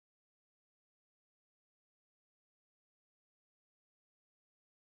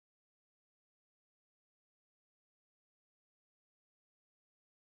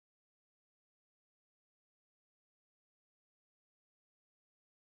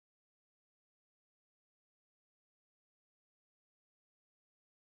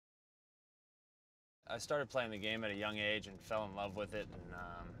I started playing the game at a young age and fell in love with it. And,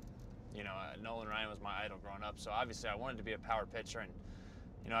 you know, Nolan Ryan was my idol growing up. So obviously I wanted to be a power pitcher. And,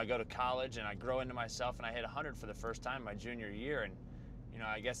 you know, I go to college and I grow into myself and I hit 100 for the first time my junior year. And, you know,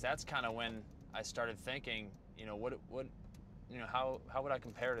 I guess that's kind of when I started thinking, you know, you know, how would I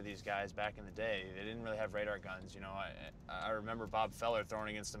compare to these guys back in the day? They didn't really have radar guns. You know, I remember Bob Feller throwing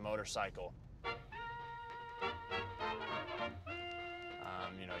against a motorcycle.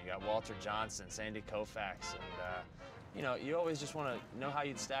 You know, you got Walter Johnson, Sandy Koufax, and you know, you always just want to know how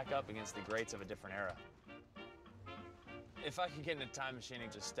you'd stack up against the greats of a different era. If I could get in a time machine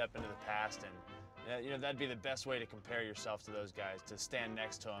and just step into the past, and you know, that'd be the best way to compare yourself to those guys, to stand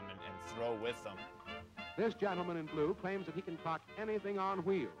next to them and throw with them. This gentleman in blue claims that he can cock anything on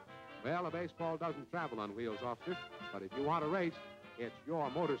wheels. Well, a baseball doesn't travel on wheels, officer, but if you want to race, it's your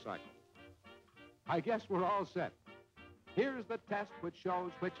motorcycle. I guess we're all set. Here's the test which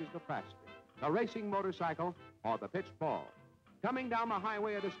shows which is the faster, the racing motorcycle or the pitched ball. Coming down the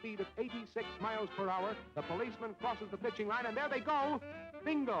highway at a speed of 86 miles per hour, the policeman crosses the pitching line, and there they go.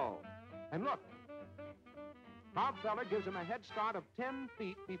 Bingo! And look, Bob Feller gives him a head start of 10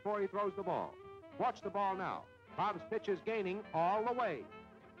 feet before he throws the ball. Watch the ball now. Bob's pitch is gaining all the way.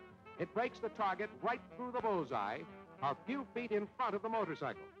 It breaks the target right through the bullseye, a few feet in front of the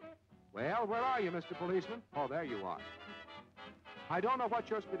motorcycle. Well, where are you, Mr. Policeman? Oh, there you are. I don't know what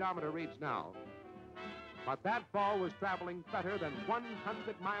your speedometer reads now, but that ball was traveling better than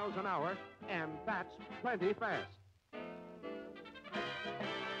 100 miles an hour, and that's plenty fast.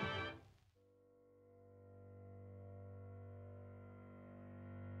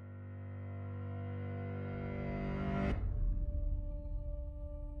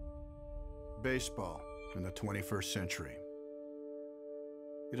 Baseball in the 21st century.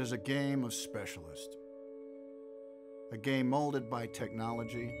 It is a game of specialists. A game molded by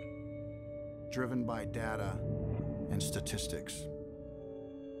technology, driven by data and statistics.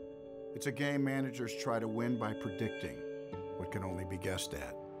 It's a game managers try to win by predicting what can only be guessed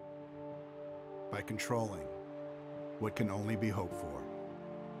at, by controlling what can only be hoped for.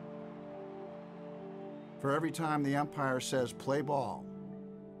 For every time the umpire says play ball,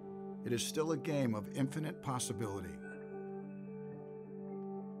 it is still a game of infinite possibility.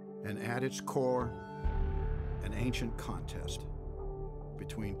 And at its core, an ancient contest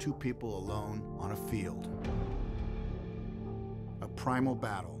between two people alone on a field. A primal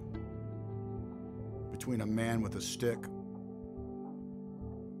battle between a man with a stick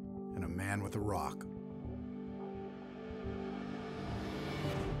and a man with a rock.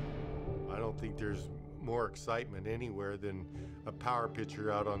 I don't think there's more excitement anywhere than a power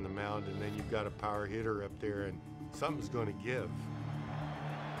pitcher out on the mound, and then you've got a power hitter up there, and something's going to give.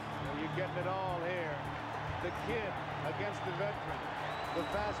 Well, you're getting it all here. The kid against the veteran. The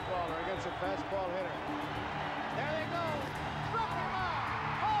fastballer against a fastball hitter. There they go. Struck him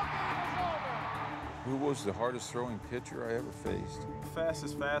out. Ball game is over. Who was the hardest throwing pitcher I ever faced? The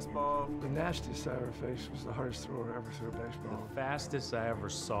fastest fastball. The nastiest I ever faced was the hardest thrower ever threw a baseball. The fastest I ever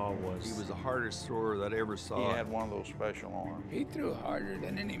saw was... He was the hardest thrower that I ever saw. He had one of those special arms. He threw harder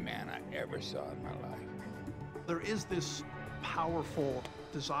than any man I ever saw in my life. There is this powerful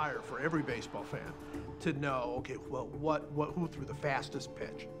desire for every baseball fan to know, okay, well, who threw the fastest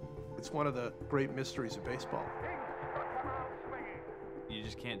pitch? It's one of the great mysteries of baseball. You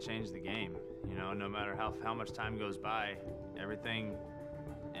just can't change the game. You know, no matter how much time goes by, everything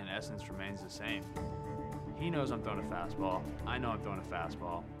in essence remains the same. He knows I'm throwing a fastball. I know I'm throwing a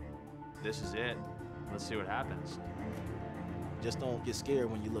fastball. This is it. Let's see what happens. Just don't get scared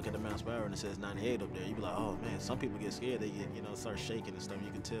when you look at the mouse power and it says 98 up there. You be like, oh man, some people get scared. They get, you know, start shaking and stuff.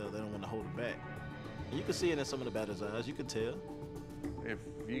 You can tell they don't want to hold it back. And you can see it in some of the batter's eyes. You can tell. If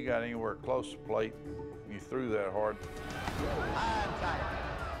you got anywhere close to plate, you threw that hard.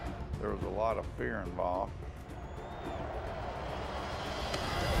 There was a lot of fear involved.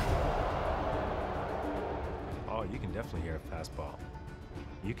 Oh, you can definitely hear a fastball.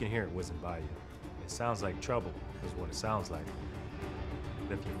 You can hear it whizzing by you. It sounds like trouble, is what it sounds like.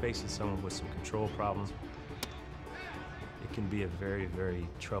 But if you're facing someone with some control problems, it can be a very, very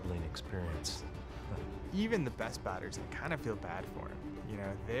troubling experience. Even the best batters, they kind of feel bad for him. You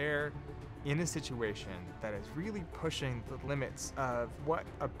know, they're in a situation that is really pushing the limits of what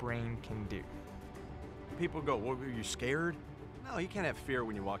a brain can do. People go, well, are you scared? No, you can't have fear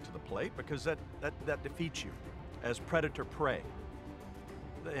when you walk to the plate because that defeats you as predator-prey.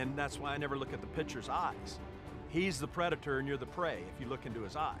 And that's why I never look at the pitcher's eyes. He's the predator and you're the prey if you look into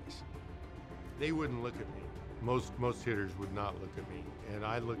his eyes. They wouldn't look at me. Most hitters would not look at me, and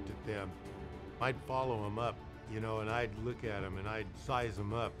I looked at them. I'd follow them up, you know, and I'd look at them and I'd size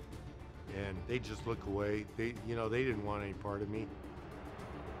them up. and they just look away. They didn't want any part of me.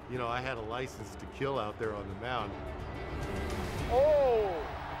 You know, I had a license to kill out there on the mound. Oh,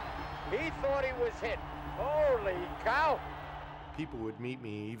 he thought he was hit. Holy cow. People would meet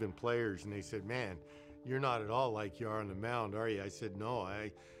me, even players, and they said, "Man, you're not at all like you are on the mound, are you?" I said, "No,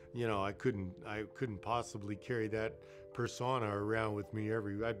 I couldn't possibly carry that persona around with me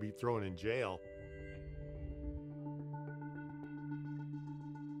I'd be thrown in jail."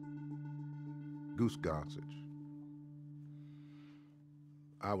 Goose Gossage,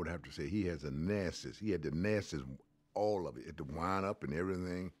 I would have to say he had the nastiest, all of it, at the wind up and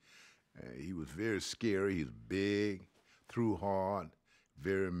everything. He was very scary. He's big, threw hard,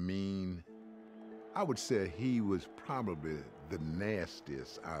 very mean. I would say he was probably the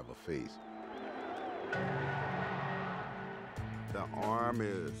nastiest I ever faced. The arm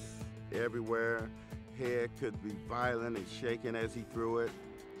is everywhere. Head could be violent and shaking as he threw it.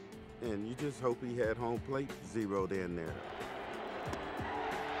 And you just hope he had home plate zeroed in there.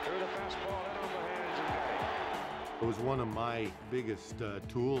 Threw the fastball in on the hands and got it. It was one of my biggest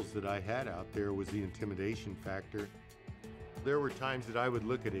tools that I had out there was the intimidation factor. There were times that I would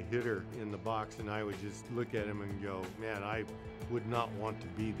look at a hitter in the box and I would just look at him and go, "Man, I would not want to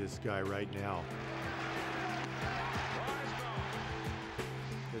be this guy right now."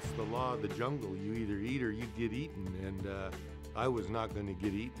 It's the law of the jungle. You either eat or you get eaten, and I was not going to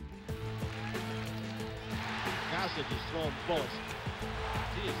get eaten. Gossage is throwing bullets.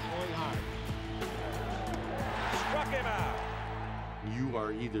 He is throwing hard. Struck him out. You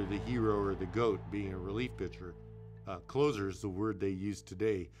are either the hero or the GOAT being a relief pitcher. Closer is the word they use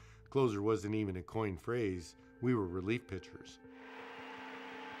today. Closer wasn't even a coined phrase. We were relief pitchers.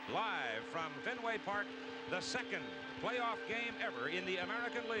 Live from Fenway Park, the second playoff game ever in the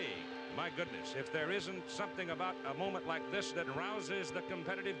American League. My goodness, if there isn't something about a moment like this that rouses the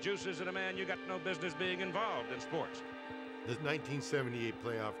competitive juices in a man, you got no business being involved in sports. The 1978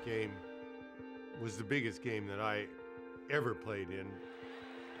 playoff game was the biggest game that I ever played in.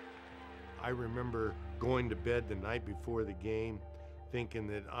 I remember going to bed the night before the game thinking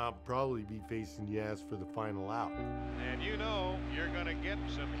that I'll probably be facing Yaz for the final out. And you know you're going to get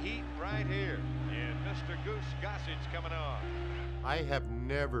some heat right here. And Mr. Goose Gossage coming on. I have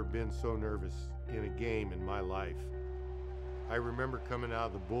never been so nervous in a game in my life. I remember coming out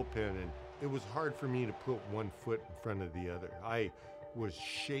of the bullpen, and it was hard for me to put one foot in front of the other. I was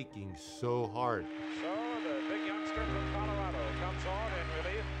shaking so hard. So the big youngster from Colorado comes on in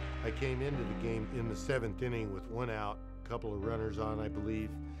relief. I came into the game in the 7th inning with 1 out, a couple of runners on, I believe,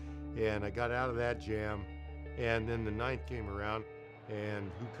 and I got out of that jam, and then the 9th came around,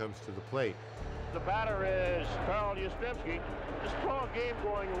 and who comes to the plate? The batter is Carl Yastrzemski. This ball game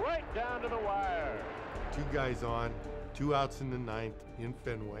going right down to the wire. 2 guys on, 2 outs in the 9th in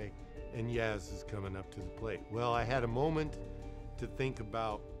Fenway, and Yaz is coming up to the plate. Well, I had a moment to think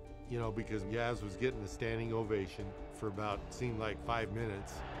about, because Yaz was getting a standing ovation for about, seemed like 5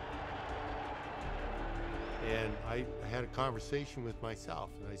 minutes. And I had a conversation with myself,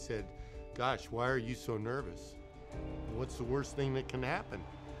 and I said, "Gosh, why are you so nervous? What's the worst thing that can happen?"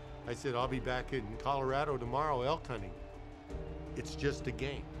 I said, "I'll be back in Colorado tomorrow elk hunting. It's just a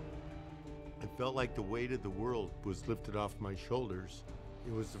game." I felt like the weight of the world was lifted off my shoulders.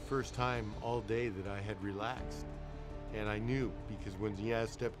 It was the first time all day that I had relaxed. And I knew, because when Yaz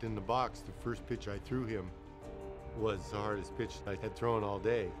stepped in the box, the first pitch I threw him was the hardest pitch I had thrown all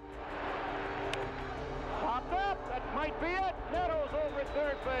day. Popped up, that might be it. Netto's over at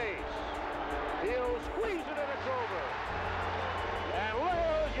third base. He'll squeeze it and it's over. And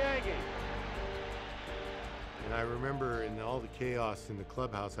Leo's yanking. And I remember in all the chaos in the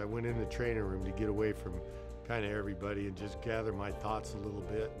clubhouse, I went in the training room to get away from kind of everybody and just gather my thoughts a little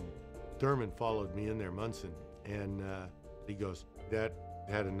bit. And Thurman followed me in there, Munson, and he goes, "That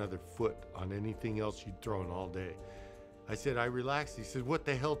had another foot on anything else you'd thrown all day." I said, "I relaxed." He said, "What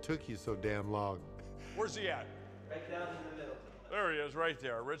the hell took you so damn long?" Where's he at? Right down in the middle. There he is, right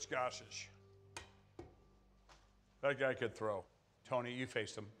there, Rich Gossage. That guy could throw. Tony, you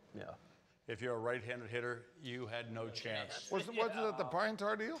faced him. Yeah. If you're a right-handed hitter, you had no chance. Wasn't it the pine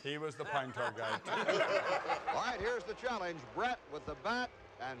tar deal? He was the pine tar guy. All right, here's the challenge. Brett with the bat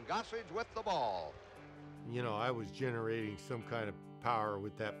and Gossage with the ball. I was generating some kind of power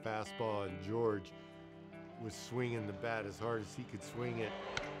with that fastball, and George was swinging the bat as hard as he could swing it,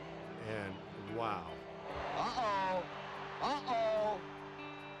 and wow. Uh-oh. Uh-oh.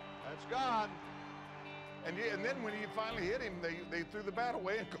 That's gone. And then when you finally hit him, they threw the bat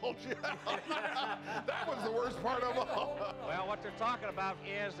away and called you out. That was the worst part of all. Well, what they're talking about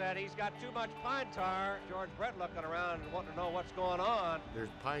is that he's got too much pine tar. George Brett looking around and wanting to know what's going on. There's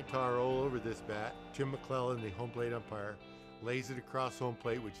pine tar all over this bat. Jim McClellan, the home plate umpire, lays it across home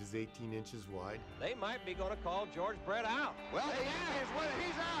plate, which is 18 inches wide. They might be going to call George Brett out. Well, the Yankees win it.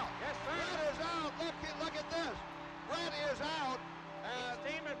 He's out. Yes, sir. Brett is out. Look at this. Brett is out. He's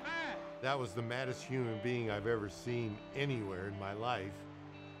steaming mad. That was the maddest human being I've ever seen anywhere in my life.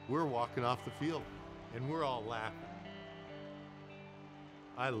 We're walking off the field, and we're all laughing.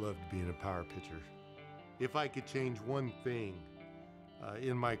 I loved being a power pitcher. If I could change one thing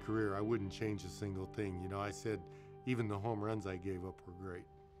in my career, I wouldn't change a single thing. You know, I said even the home runs I gave up were great.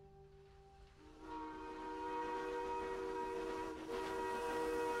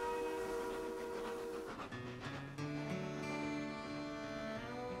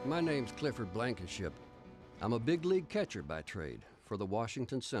 My name's Clifford Blankenship. I'm a big league catcher by trade for the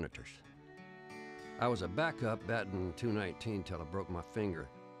Washington Senators. I was a backup batting .219 till I broke my finger.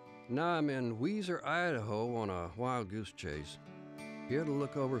 Now I'm in Weiser, Idaho on a wild goose chase, here to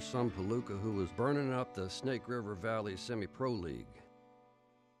look over some palooka who was burning up the Snake River Valley Semi-Pro League.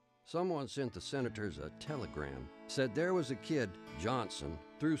 Someone sent the Senators a telegram, said there was a kid, Johnson,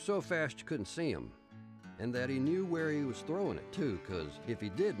 threw so fast you couldn't see him, and that he knew where he was throwing it too, 'cause if he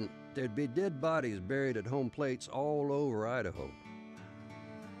didn't, there'd be dead bodies buried at home plates all over Idaho.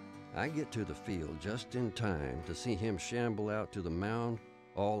 I get to the field just in time to see him shamble out to the mound,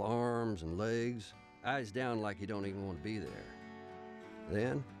 all arms and legs, eyes down like he don't even want to be there.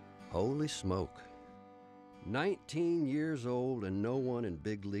 Then, holy smoke. 19 years old and no one in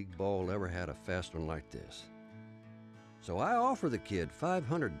big league ball ever had a fast one like this. So I offer the kid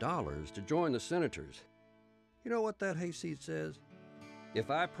 $500 to join the Senators. You know what that hayseed says?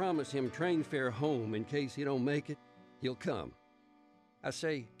 If I promise him train fare home in case he don't make it, he'll come. I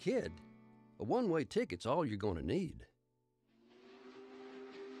say, kid, a one-way ticket's all you're gonna need.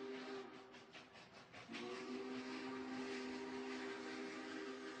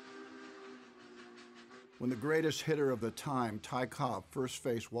 When the greatest hitter of the time, Ty Cobb, first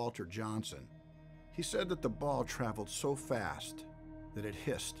faced Walter Johnson, he said that the ball traveled so fast that it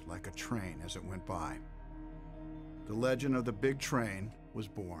hissed like a train as it went by. The legend of the big train was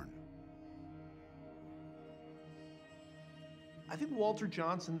born. I think Walter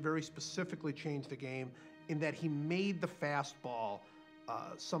Johnson very specifically changed the game in that he made the fastball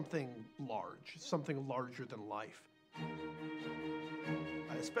something large, something larger than life.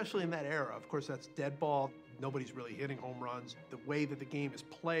 Especially in that era. Of course, that's dead ball. Nobody's really hitting home runs. The way that the game is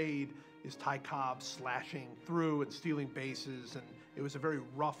played is Ty Cobb slashing through and stealing bases, and it was a very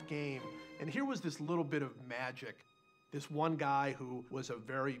rough game. And here was this little bit of magic. This one guy who was a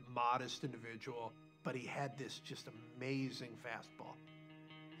very modest individual, but he had this just amazing fastball.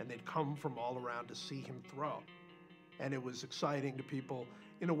 And they'd come from all around to see him throw. And it was exciting to people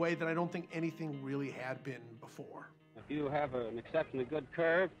in a way that I don't think anything really had been before. If you have an exceptionally good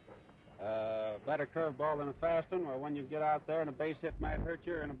curve, better curve ball than a fast one, or when you get out there and a base hit might hurt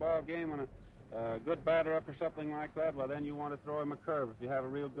you in a ball game and a good batter up or something like that, well, then you want to throw him a curve if you have a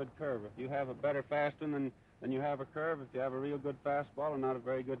real good curve. If you have a better fast one than you have a curve, if you have a real good fastball and not a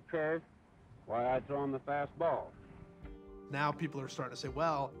very good curve, why, I'd throw him the fast ball. Now people are starting to say,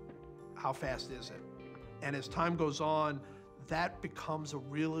 well, how fast is it? And as time goes on, that becomes a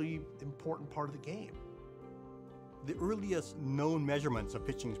really important part of the game. The earliest known measurements of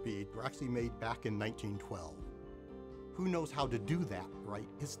pitching speed were actually made back in 1912. Who knows how to do that, right?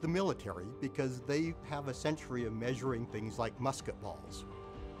 It's the military, because they have a century of measuring things like musket balls.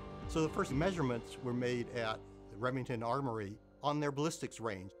 So the first measurements were made at the Remington Armory on their ballistics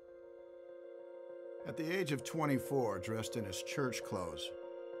range. At the age of 24, dressed in his church clothes,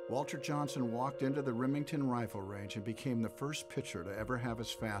 Walter Johnson walked into the Remington Rifle Range and became the first pitcher to ever have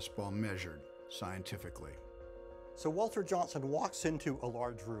his fastball measured scientifically. So Walter Johnson walks into a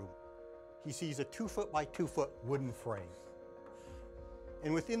large room. He sees a 2-foot by 2-foot wooden frame.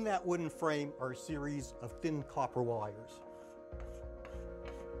 And within that wooden frame are a series of thin copper wires.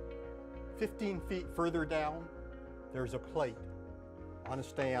 15 feet further down, there's a plate on a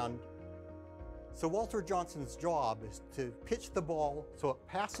stand. So Walter Johnson's job is to pitch the ball so it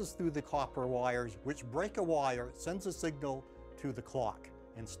passes through the copper wires, which break a wire, sends a signal to the clock,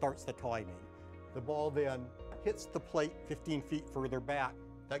 and starts the timing. The ball then hits the plate 15 feet further back.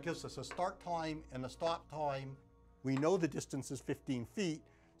 That gives us a start time and a stop time. We know the distance is 15 feet,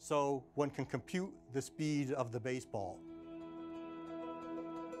 so one can compute the speed of the baseball.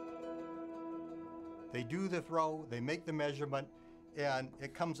 They do the throw, they make the measurement, and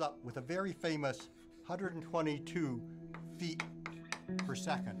it comes up with a very famous 122 feet per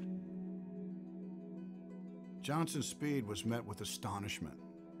second. Johnson's speed was met with astonishment.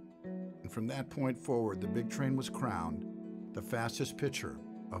 And from that point forward, the big train was crowned the fastest pitcher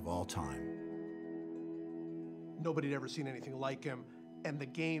of all time. Nobody had ever seen anything like him, and the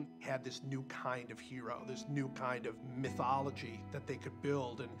game had this new kind of hero, this new kind of mythology that they could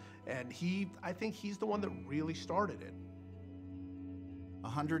build, and I think he's the one that really started it.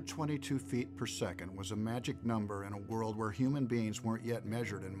 122 feet per second was a magic number in a world where human beings weren't yet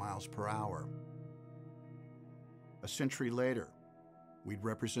measured in miles per hour. A century later, we'd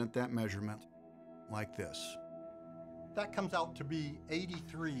represent that measurement like this. That comes out to be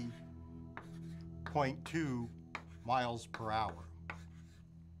 83.2 miles per hour.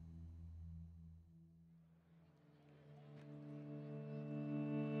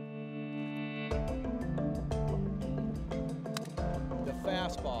 The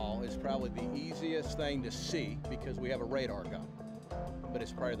fastball is probably the easiest thing to see because we have a radar gun, but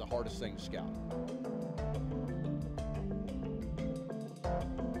it's probably the hardest thing to scout.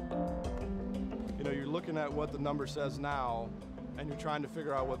 You know, you're looking at what the number says now, and you're trying to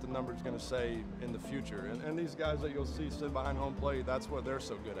figure out what the number is going to say in the future. And these guys that you'll see sit behind home plate, that's what they're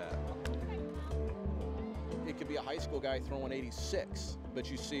so good at. It could be a high school guy throwing 86, but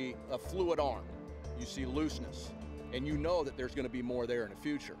you see a fluid arm, you see looseness, and you know that there's going to be more there in the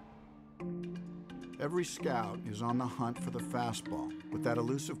future. Every scout is on the hunt for the fastball with that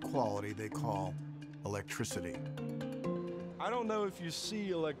elusive quality they call electricity. I don't know if you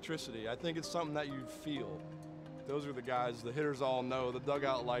see electricity. I think it's something that you feel. Those are the guys, the hitters all know, the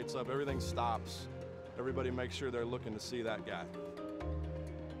dugout lights up, everything stops. Everybody makes sure they're looking to see that guy.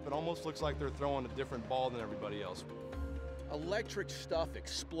 It almost looks like they're throwing a different ball than everybody else. Electric stuff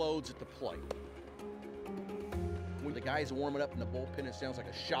explodes at the plate. When the guys are warming up in the bullpen, it sounds like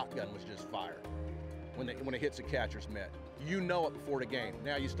a shotgun was just fired. When it hits a catcher's mitt, you know it before the game.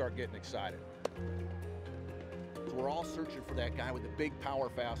 Now you start getting excited. So we're all searching for that guy with the big power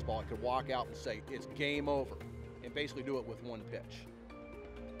fastball that could walk out and say, it's game over, and basically do it with one pitch.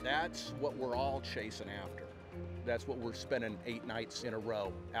 That's what we're all chasing after. That's what we're spending 8 nights in a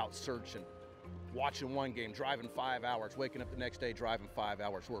row out searching, watching one game, driving 5 hours, waking up the next day, driving 5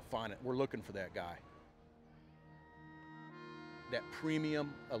 hours. We're looking for that guy. That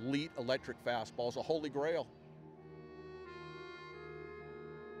premium, elite electric fastball is a holy grail.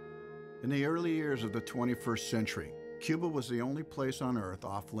 In the early years of the 21st century, Cuba was the only place on earth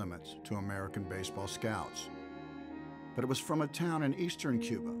off limits to American baseball scouts. But it was from a town in eastern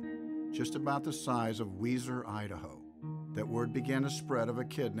Cuba, just about the size of Weiser, Idaho, that word began to spread of a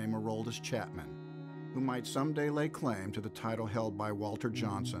kid named Aroldis Chapman, who might someday lay claim to the title held by Walter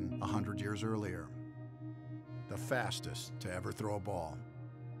Johnson 100 years earlier. The fastest to ever throw a ball.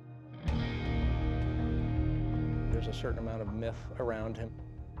 There's a certain amount of myth around him.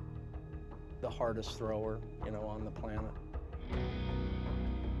 The hardest thrower, on the planet.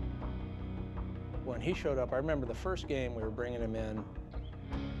 When he showed up, I remember the first game we were bringing him in,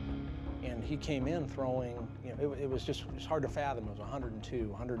 and he came in throwing, it was hard to fathom. It was 102,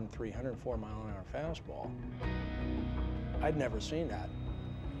 103, 104 mile an hour fastball. I'd never seen that.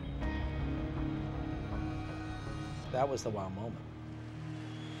 That was the wow moment.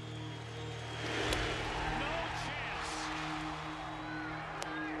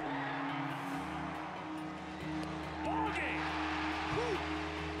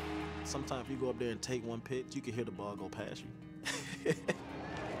 Sometimes if you go up there and take one pitch, you can hear the ball go past you.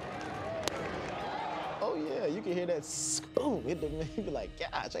 Oh yeah, you can hear that boom hit the man. You be like,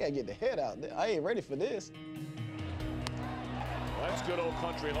 gosh, I gotta get the head out there. I ain't ready for this. That's good old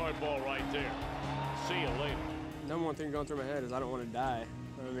country hardball right there. See you later. Number one thing going through my head is I don't want to die.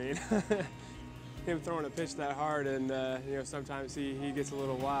 I mean, him throwing a pitch that hard, and sometimes he gets a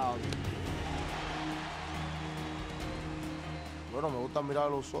little wild. Bueno, me gusta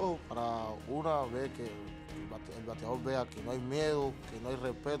mirar a los ojos para ver que el bateador vea que no hay miedo, que no hay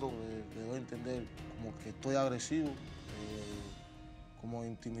respeto, le doy a entender como que estoy agresivo, como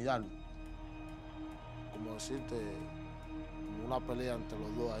intimidarlo, como decirte una pelea entre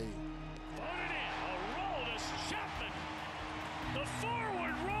los dos ahí. The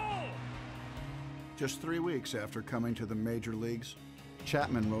forward roll! Just 3 weeks after coming to the major leagues,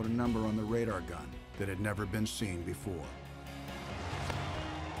 Chapman wrote a number on the radar gun that had never been seen before.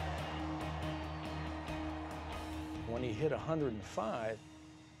 When he hit 105,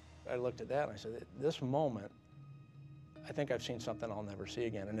 I looked at that and I said, this moment, I think I've seen something I'll never see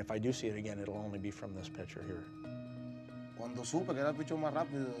again. And if I do see it again, it'll only be from this pitcher here. Cuando supe que era el pitcher más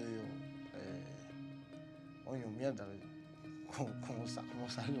rápido, digo, coño, mierda, ¿cómo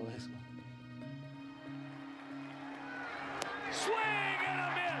salió eso? Swing and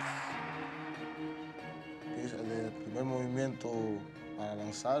a miss. El primer movimiento para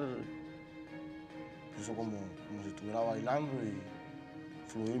lanzar, pienso como si estuviera bailando y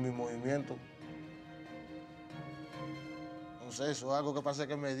fluir mi movimiento. No sé, eso es algo que parece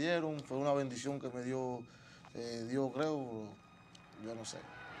que me dieron, fue una bendición que me dio Dios, creo, yo no sé.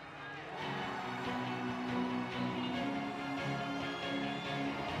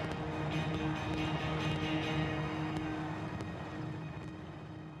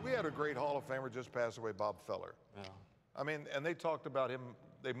 We had a great Hall of Famer just pass away, Bob Feller. Yeah. I mean, and they talked about him,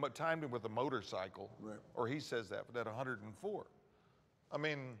 they timed him with a motorcycle, right. Or he says that, but at 104. I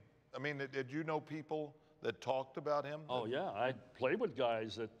mean, did you know people that talked about him? Oh, yeah. I played with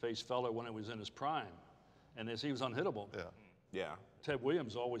guys that faced Feller when it was in his prime, and he was unhittable. Yeah. Yeah. Ted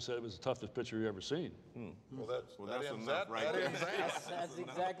Williams always said it was the toughest pitcher you ever seen. Well, that's enough that, right that there. ends that. That's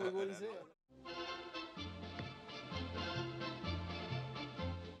exactly what he said.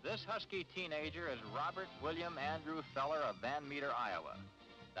 This Husky teenager is Robert William Andrew Feller of Van Meter, Iowa.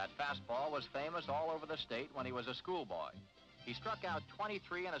 That fastball was famous all over the state when he was a schoolboy. He struck out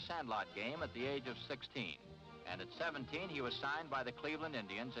 23 in a sandlot game at the age of 16. And at 17, he was signed by the Cleveland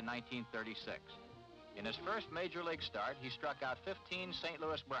Indians in 1936. In his first major league start, he struck out 15 St.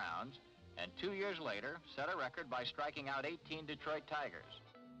 Louis Browns, and 2 years later, set a record by striking out 18 Detroit Tigers.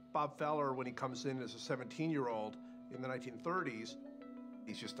 Bob Feller, when he comes in as a 17-year-old in the 1930s,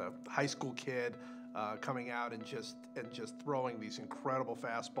 he's just a high school kid coming out and just throwing these incredible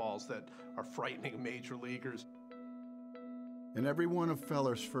fastballs that are frightening major leaguers. In every one of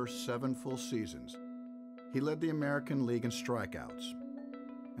Feller's first 7 full seasons, he led the American League in strikeouts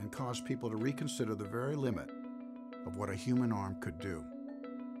and caused people to reconsider the very limit of what a human arm could do.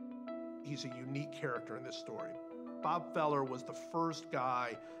 He's a unique character in this story. Bob Feller was the first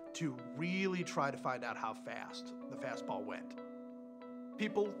guy to really try to find out how fast the fastball went.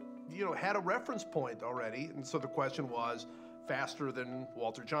 People, had a reference point already, and so the question was, faster than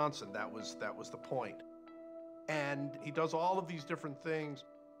Walter Johnson. That was the point. And he does all of these different things.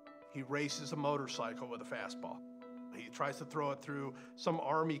 He races a motorcycle with a fastball. He tries to throw it through some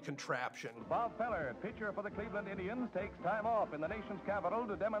Army contraption. Bob Feller, pitcher for the Cleveland Indians, takes time off in the nation's capital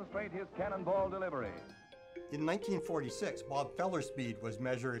to demonstrate his cannonball delivery. In 1946, Bob Feller's speed was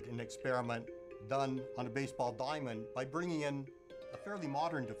measured in an experiment done on a baseball diamond by bringing in a fairly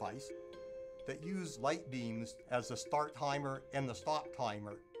modern device that used light beams as the start timer and the stop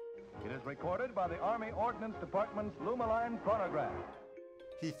timer. It is recorded by the Army Ordnance Department's Lumaline chronograph.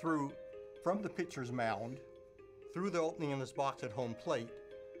 He threw from the pitcher's mound through the opening in this box at home plate,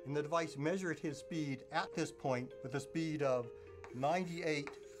 and the device measured his speed at this point with a speed of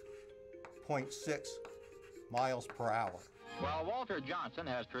 98.6 miles per hour. While Walter Johnson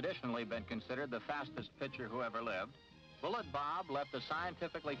has traditionally been considered the fastest pitcher who ever lived, Bullet Bob left a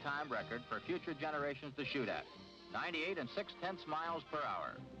scientifically timed record for future generations to shoot at, 98 6/10 miles per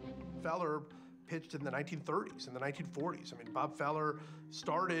hour. Feller pitched in the 1930s, in the 1940s. Bob Feller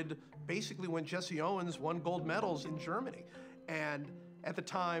started basically when Jesse Owens won gold medals in Germany. And at the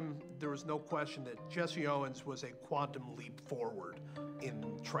time, there was no question that Jesse Owens was a quantum leap forward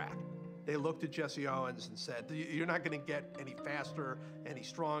in track. They looked at Jesse Owens and said, you're not going to get any faster, any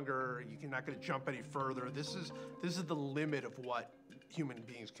stronger, you're not going to jump any further. This is the limit of what human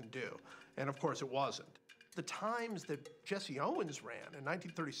beings can do. And of course, it wasn't. The times that Jesse Owens ran in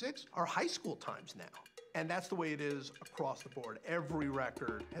 1936 are high school times now. And that's the way it is across the board. Every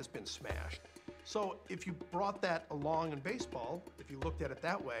record has been smashed. So if you brought that along in baseball, if you looked at it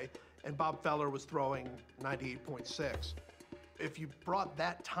that way, and Bob Feller was throwing 98.6, if you brought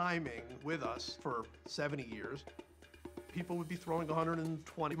that timing with us for 70 years, people would be throwing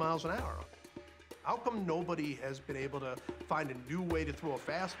 120 miles an hour. How come nobody has been able to find a new way to throw a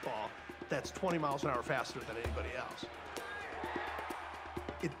fastball that's 20 miles an hour faster than anybody else?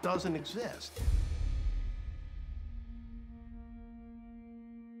 It doesn't exist.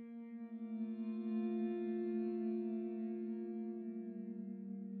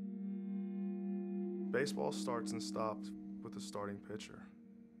 Baseball starts and stops with the starting pitcher.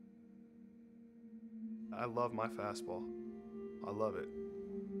 I love my fastball. I love it.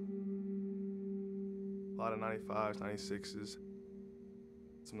 A lot of 95s, 96s,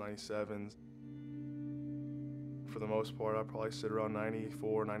 some 97s. For the most part, I probably sit around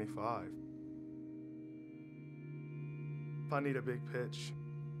 94, 95. If I need a big pitch,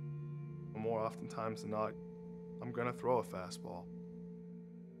 more oftentimes than not, I'm gonna throw a fastball.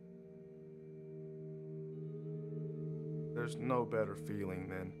 There's no better feeling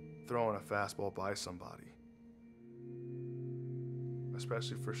than throwing a fastball by somebody,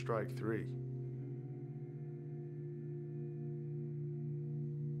 especially for strike 3.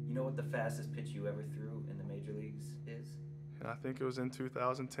 You know what the fastest pitch you ever threw in the major leagues is? And I think it was in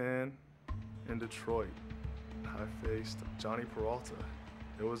 2010 in Detroit. I faced Johnny Peralta.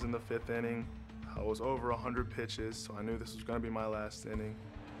 It was in the 5th inning. I was over 100 pitches, so I knew this was going to be my last inning.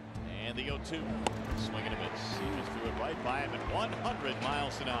 And the 0-2, swing and a miss. He just threw it right by him at 100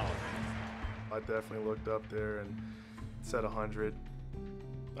 miles an hour. I definitely looked up there and said 100.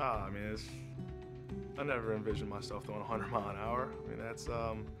 I mean, I never envisioned myself throwing 100 miles an hour. I mean,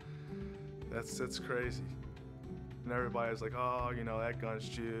 that's crazy. And everybody's like, oh, you know, that gun's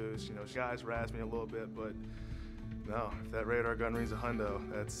juice. You know, guys razz me a little bit, but no, if that radar gun reads a hundo,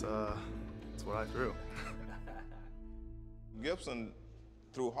 that's what I threw. Gibson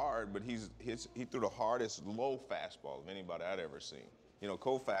threw hard, but he threw the hardest low fastball of anybody I'd ever seen. You know,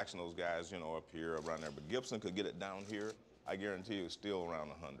 Koufax and those guys, you know, up here, around there, but Gibson could get it down here. I guarantee you it was still around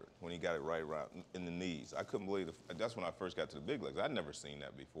 100 when he got it right around in the knees. I couldn't believe it. That's when I first got to the big leagues. I'd never seen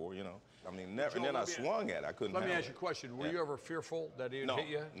that before, you know. I mean, never. And then I swung at it. I couldn't Let me handle ask you it. a question. Were you ever fearful that he would hit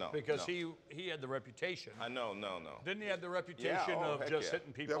you? No, Because no. he had the reputation. I know, no. Didn't he have the reputation of just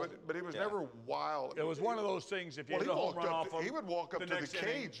hitting people? Yeah, but he was never wild. It was one of those things, if you hit a home run off him, he would walk up to the next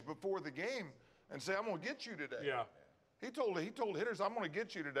inning- cage before the game and say, I'm going to get you today. Yeah. He told hitters, I'm going to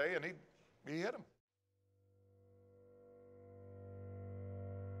get you today, and he hit him.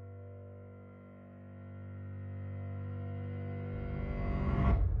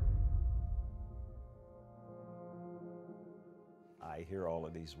 I hear all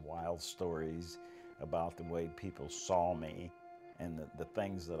of these wild stories about the way people saw me and the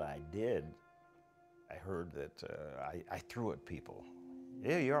things that I did. I heard that I threw at people.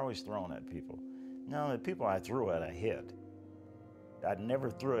 Yeah, you're always throwing at people. No, the people I threw at, I hit. I'd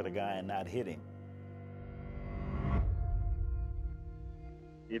never threw at a guy and not hit him.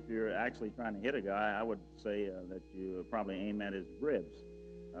 If you're actually trying to hit a guy, I would say that you probably aim at his ribs.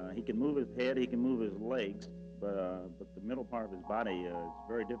 He can move his head, he can move his legs, but the middle part of his body is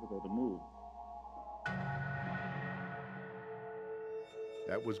very difficult to move.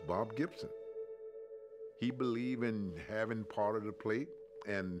 That was Bob Gibson. He believed in having part of the plate,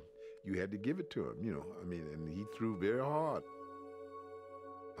 and you had to give it to him, you know. I mean, and he threw very hard.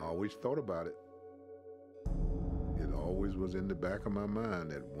 I always thought about it. It always was in the back of my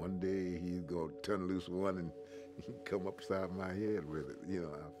mind that one day he'd go turn loose one and he'd come upside my head with it. You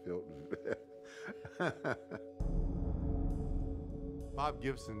know, I felt Bob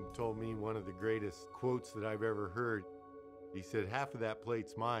Gibson told me one of the greatest quotes that I've ever heard. He said, half of that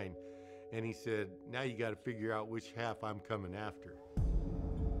plate's mine. And he said, now you got to figure out which half I'm coming after.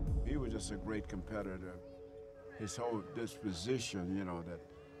 He was just a great competitor. His whole disposition, you know, that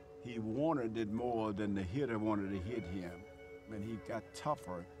he wanted it more than the hitter wanted to hit him. When he got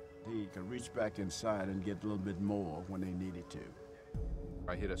tougher, he could reach back inside and get a little bit more when they needed to.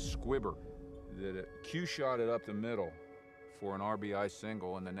 I hit a squibber that Q shot it up the middle for an RBI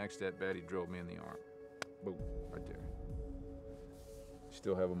single, and the next at bat he drilled me in the arm. Boom, right there.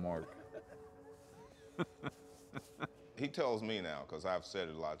 Still have a mark. He tells me now, because I've said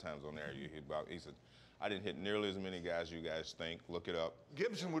it a lot of times on there, he said, I didn't hit nearly as many guys as you guys think. Look it up.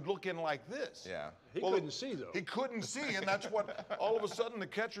 Gibson would look in like this. Yeah. He couldn't see, though. He couldn't see, and that's what, all of a sudden, the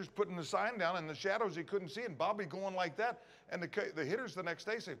catcher's putting the sign down, and the shadows he couldn't see, and Bobby going like that, and the hitters the next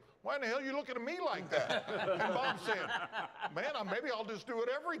day say, why in the hell are you looking at me like that? And Bob said, man, maybe I'll just do it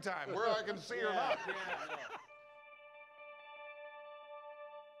every time, whether I can see or not.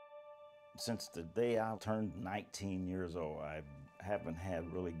 Since the day I turned 19 years old, I haven't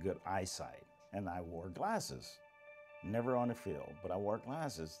had really good eyesight. And I wore glasses. Never on the field, but I wore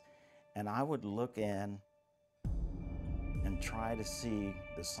glasses. And I would look in and try to see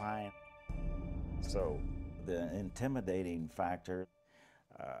the sign. So the intimidating factor,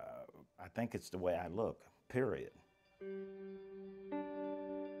 I think it's the way I look, period.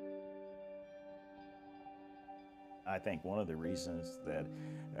 I think one of the reasons that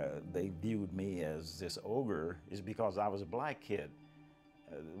they viewed me as this ogre is because I was a black kid.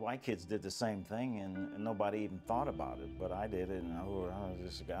 White kids did the same thing, and nobody even thought about it, but I did it, and I was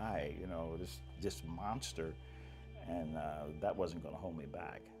this guy, you know, this monster, and that wasn't going to hold me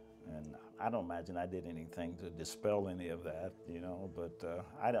back. And I don't imagine I did anything to dispel any of that, you know, but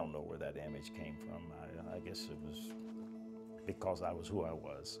I don't know where that image came from. I guess it was because I was who I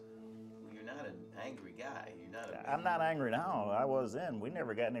was. You're not an angry guy. You're not a... I'm not angry now. I was then. We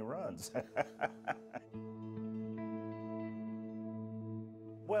never got any runs.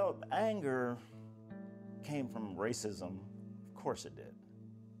 Well, anger came from racism. Of course it did.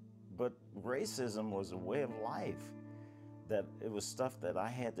 But racism was a way of life, that it was stuff that I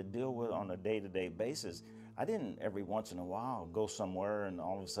had to deal with on a day-to-day basis. I didn't every once in a while go somewhere and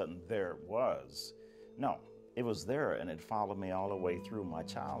all of a sudden there it was. No, it was there and it followed me all the way through my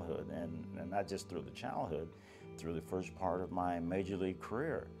childhood, and not just through the childhood, through the first part of my major league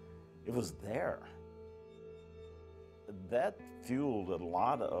career. It was there. That fueled a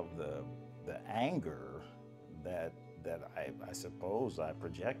lot of the anger that I suppose I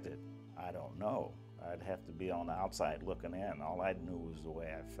projected. I don't know. I'd have to be on the outside looking in. All I knew was the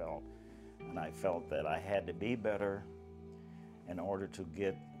way I felt. And I felt that I had to be better in order to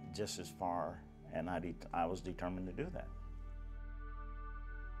get just as far, and I was determined to do that.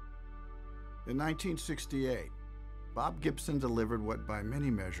 In 1968, Bob Gibson delivered what by many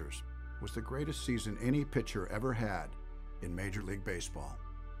measures was the greatest season any pitcher ever had in Major League Baseball.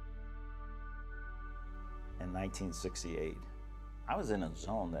 In 1968, I was in a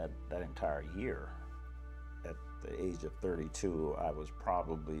zone that entire year. At the age of 32, I was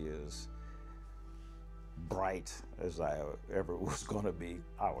probably as bright as I ever was going to be.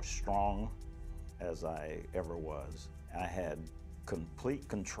 I was strong as I ever was. I had complete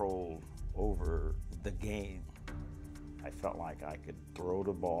control over the game. I felt like I could throw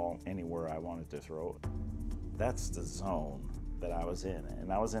the ball anywhere I wanted to throw it. That's the zone that I was in.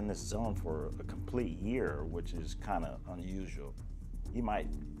 And I was in this zone for a complete year, which is kind of unusual. You might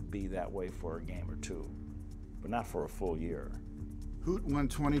be that way for a game or two, but not for a full year. Hoot won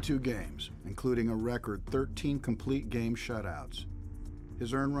 22 games, including a record 13 complete game shutouts.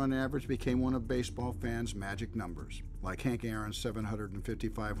 His earned run average became one of baseball fans' magic numbers, like Hank Aaron's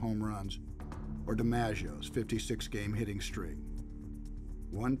 755 home runs or DiMaggio's 56-game hitting streak.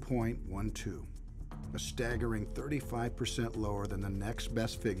 1.12, a staggering 35% lower than the next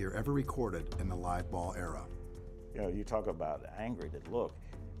best figure ever recorded in the live ball era. You know, you talk about angry. That look,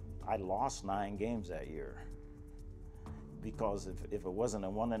 I lost 9 games that year because if it wasn't a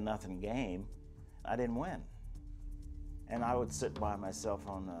 1-0 game, I didn't win. And I would sit by myself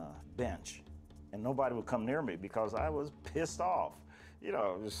on the bench and nobody would come near me because I was pissed off. You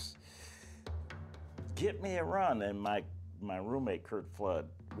know, just get me a run. And my roommate, Kurt Flood,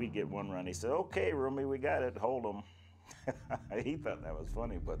 we'd get one run. He said, "Okay, roomie, we got it, hold them." He thought that was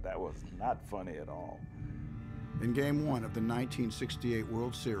funny, but that was not funny at all. In Game 1 of the 1968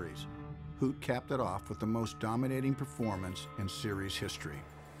 World Series, Hoot capped it off with the most dominating performance in series history.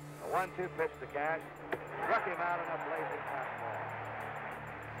 A 1-2 pitch to Cash. Struck him out in a blazing fastball.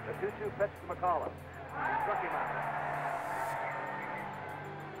 The 2-2 pitch to McCollum. Struck him out.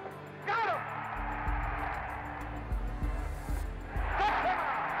 Got him! Struck him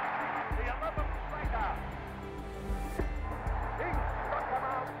out! The 11th strikeout. He struck him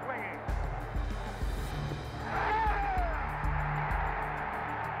out swinging.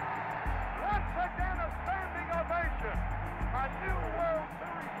 Once again, a standing ovation. A new World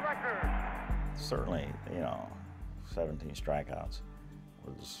Series record. Certainly, you know, 17 strikeouts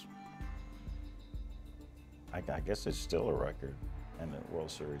was, I guess it's still a record in the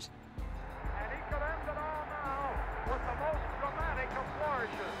World Series. And he could end it all now with the most dramatic of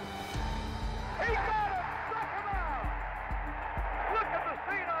flourishes. He got it! Struck him out! Look at the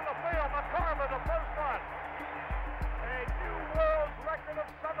scene on the field. McCarver, the first one. A new world record of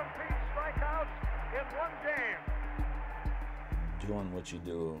 17 strikeouts in one game. Doing what you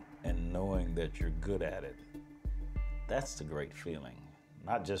do and knowing that you're good at it, that's the great feeling.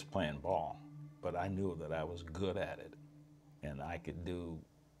 Not just playing ball, but I knew that I was good at it and I could do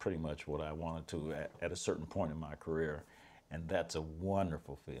pretty much what I wanted to at a certain point in my career, and that's a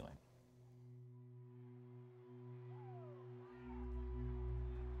wonderful feeling.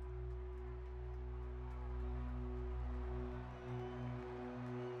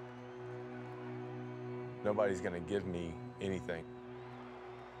 Nobody's gonna give me anything.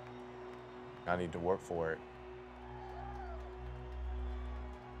 I need to work for it.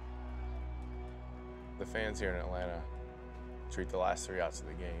 The fans here in Atlanta treat the last 3 outs of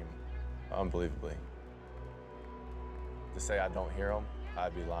the game unbelievably. To say I don't hear them,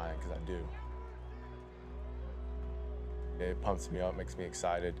 I'd be lying, because I do. It pumps me up, makes me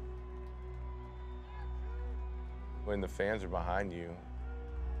excited. When the fans are behind you,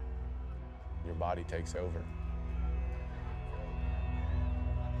 your body takes over.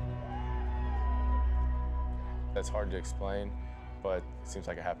 That's hard to explain, but it seems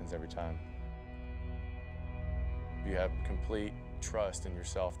like it happens every time. You have complete trust in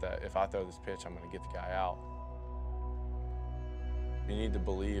yourself that if I throw this pitch, I'm going to get the guy out. You need to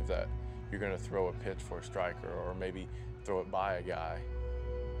believe that you're going to throw a pitch for a striker or maybe throw it by a guy.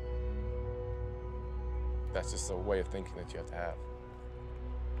 That's just a way of thinking that you have to have.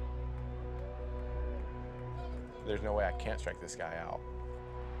 There's no way I can't strike this guy out.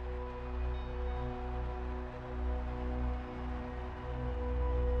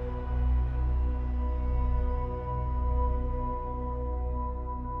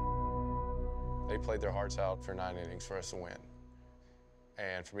 They played their hearts out for 9 innings for us to win.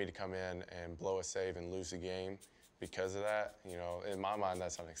 And for me to come in and blow a save and lose the game because of that, you know, in my mind,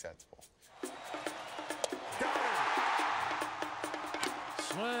 that's unacceptable.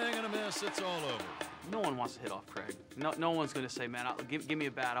 Swing and a miss, it's all over. No one wants to hit off Craig. No one's going to say, man, give me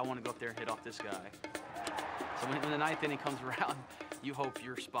a bat. I want to go up there and hit off this guy. So when the 9th inning comes around, you hope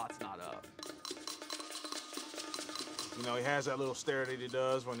your spot's not up. You know, he has that little stare that he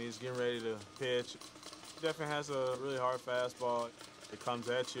does when he's getting ready to pitch. He definitely has a really hard fastball. It comes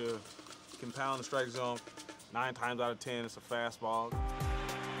at you, you can pound the strike zone. 9 times out of 10, it's a fastball.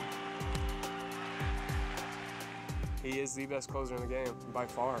 He is the best closer in the game, by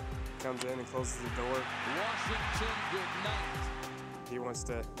far. Comes in and closes the door. Washington, good night. He wants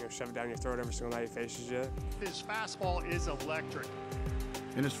to shove it down your throat every single night he faces you. His fastball is electric.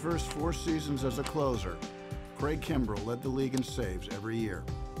 In his first 4 seasons as a closer, Craig Kimbrell led the league in saves every year,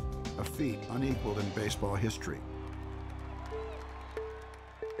 a feat unequaled in baseball history.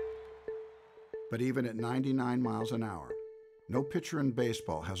 But even at 99 miles an hour, no pitcher in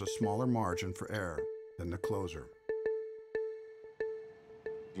baseball has a smaller margin for error than the closer.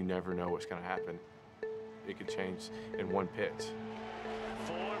 You never know what's going to happen. It could change in one pitch.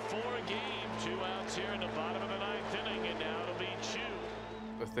 4-4 game, 2 outs here in the bottom of the 9th inning, and now it'll be Chu.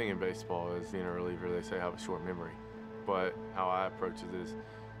 The thing in baseball is being a reliever, they say have a short memory. But how I approach it is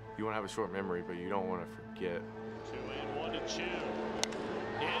you want to have a short memory, but you don't want to forget. 2-1 to Chu. In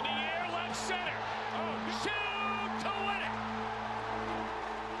the air, left center. Oh, Chu to win it.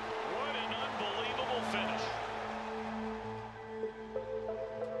 What an unbelievable finish.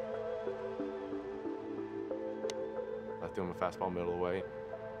 I threw him a fastball middle of the way.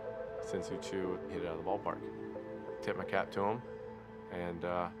 Sensu Chu hit it out of the ballpark. Tipped my cap to him, and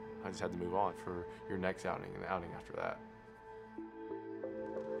I just had to move on for your next outing and the outing after that.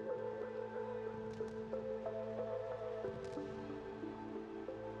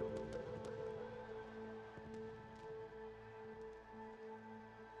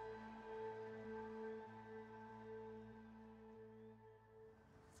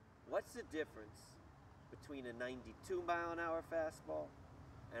 What's the difference between a 92-mile-an-hour fastball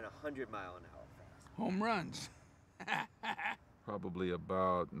and a 100-mile-an-hour fastball? Home runs. Probably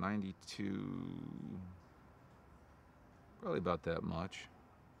about 92, probably about that much.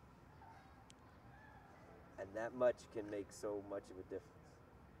 And that much can make so much of a difference.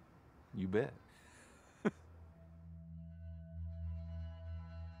 You bet.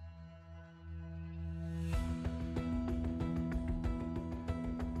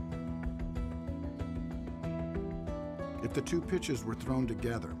 If the 2 pitches were thrown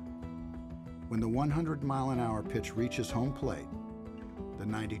together, when the 100-mile-an-hour pitch reaches home plate, the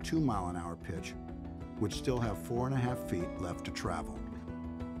 92-mile-an-hour pitch would still have 4.5 feet left to travel.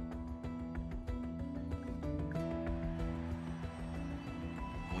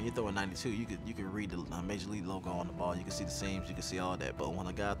 When you throw a 92, you could read the Major League logo on the ball. You can see the seams, you can see all that. But when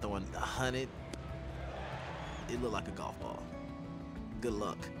a guy throwing 100, it looked like a golf ball. Good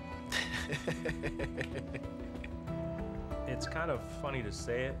luck. It's kind of funny to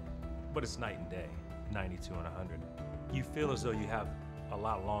say it, but it's night and day, 92 and 100. You feel as though you have a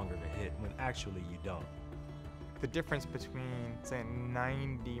lot longer to hit when actually you don't. The difference between, say, a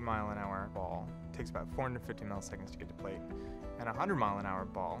 90-mile-an-hour ball takes about 450 milliseconds to get to plate, and a 100-mile-an-hour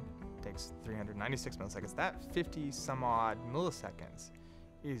ball takes 396 milliseconds. That 50-some-odd milliseconds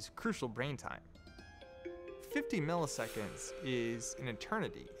is crucial brain time. 50 milliseconds is an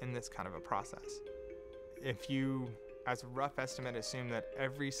eternity in this kind of a process. If you, as a rough estimate, assume that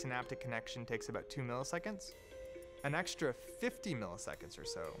every synaptic connection takes about 2 milliseconds, an extra 50 milliseconds or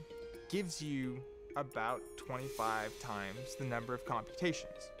so gives you about 25 times the number of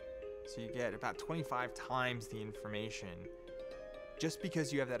computations. So you get about 25 times the information just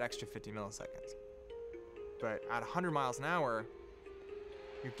because you have that extra 50 milliseconds. But at 100 miles an hour,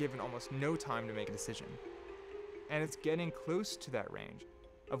 you're given almost no time to make a decision. And it's getting close to that range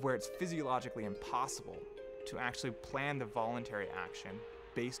of where it's physiologically impossible to actually plan the voluntary action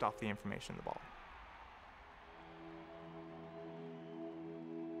based off the information in the ball.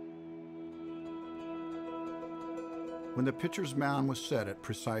 When the pitcher's mound was set at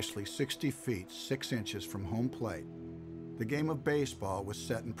precisely 60 feet 6 inches from home plate, the game of baseball was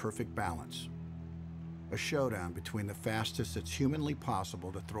set in perfect balance. A showdown between the fastest it's humanly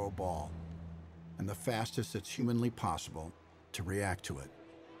possible to throw a ball and the fastest it's humanly possible to react to it.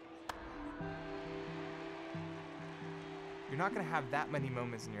 You're not going to have that many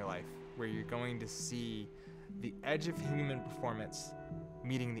moments in your life where you're going to see the edge of human performance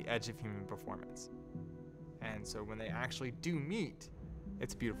meeting the edge of human performance. And so when they actually do meet,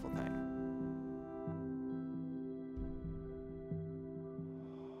 it's a beautiful thing.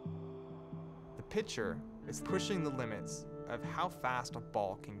 pitcher is pushing the limits of how fast a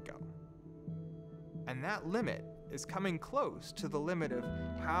ball can go. And that limit is coming close to the limit of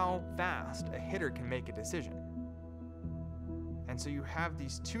how fast a hitter can make a decision. And so you have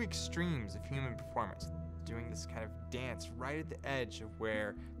these two extremes of human performance doing this kind of dance right at the edge of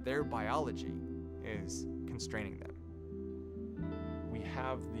where their biology is constraining them. We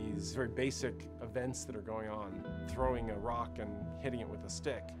have these very basic events that are going on, throwing a rock and hitting it with a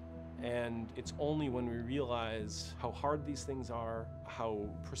stick. And it's only when we realize how hard these things are, how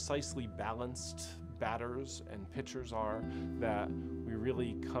precisely balanced batters and pitchers are, that we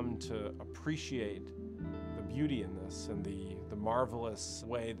really come to appreciate the beauty in this and the marvelous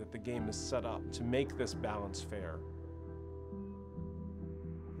way that the game is set up to make this balance fair.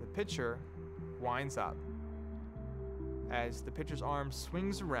 The pitcher winds up. As the pitcher's arm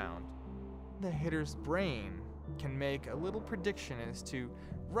swings around, the hitter's brain can make a little prediction as to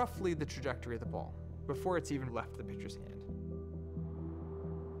roughly the trajectory of the ball before it's even left the pitcher's hand.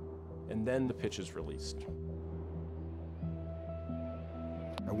 And then the pitch is released.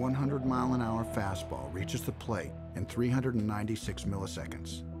 A 100-mile-an-hour fastball reaches the plate in 396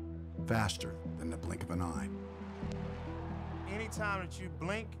 milliseconds, faster than the blink of an eye. Anytime that you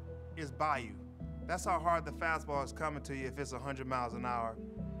blink is by you. That's how hard the fastball is coming to you if it's 100 miles an hour.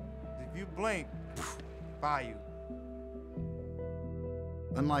 If you blink, by you.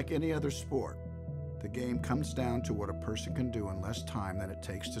 Unlike any other sport, the game comes down to what a person can do in less time than it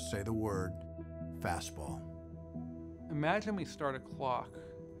takes to say the word fastball. Imagine we start a clock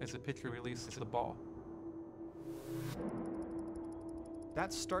as the pitcher releases the ball.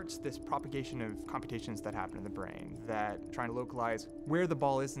 That starts this propagation of computations that happen in the brain that trying to localize where the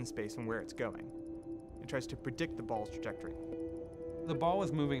ball is in space and where it's going. It tries to predict the ball's trajectory. The ball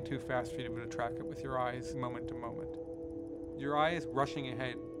is moving too fast for you to be able to track it with your eyes moment to moment. Your eye is rushing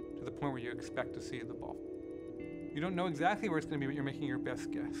ahead to the point where you expect to see the ball. You don't know exactly where it's going to be, but you're making your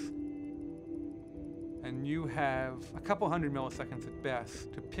best guess. And you have a couple hundred milliseconds at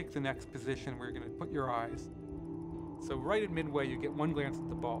best to pick the next position where you're going to put your eyes. So right at midway, you get one glance at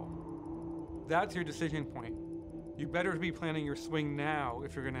the ball. That's your decision point. You better be planning your swing now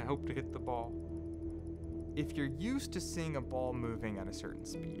if you're going to hope to hit the ball. If you're used to seeing a ball moving at a certain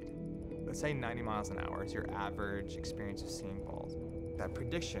speed, let's say 90 miles an hour is your average experience of seeing balls, that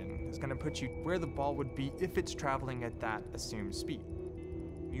prediction is going to put you where the ball would be if it's traveling at that assumed speed.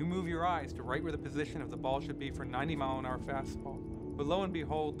 You move your eyes to right where the position of the ball should be for 90-mile-an-hour fastball. But lo and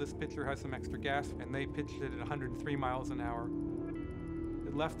behold, this pitcher has some extra gas, and they pitched it at 103 miles an hour.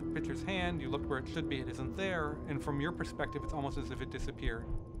 It left the pitcher's hand, you looked where it should be, it isn't there, and from your perspective, it's almost as if it disappeared.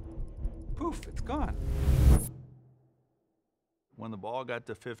 Poof, it's gone. When the ball got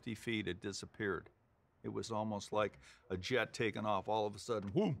to 50 feet, it disappeared. It was almost like a jet taking off. All of a sudden,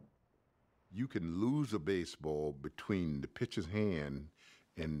 whoom! You can lose a baseball between the pitcher's hand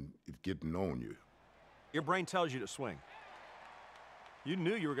and it getting on you. Your brain tells you to swing. You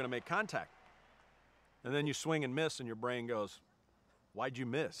knew you were going to make contact. And then you swing and miss, and your brain goes, why'd you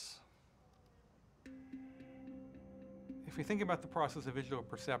miss? If we think about the process of visual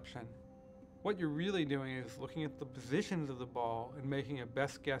perception, what you're really doing is looking at the positions of the ball and making a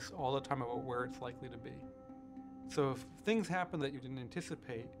best guess all the time about where it's likely to be. So if things happen that you didn't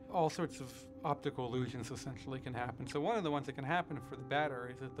anticipate, all sorts of optical illusions essentially can happen. So one of the ones that can happen for the batter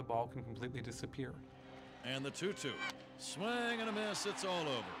is that the ball can completely disappear. And the 2-2. Swing and a miss, it's all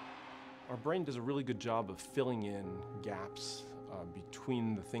over. Our brain does a really good job of filling in gaps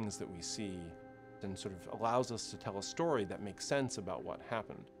between the things that we see and sort of allows us to tell a story that makes sense about what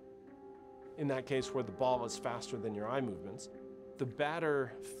happened. In that case where the ball is faster than your eye movements, the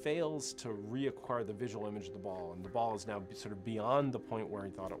batter fails to reacquire the visual image of the ball, and the ball is now sort of beyond the point where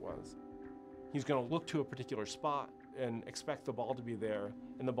he thought it was. He's going to look to a particular spot and expect the ball to be there,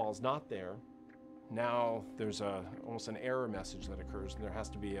 and the ball's not there. Now there's almost an error message that occurs, and there has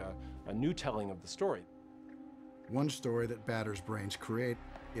to be a new telling of the story. One story that batters' brains create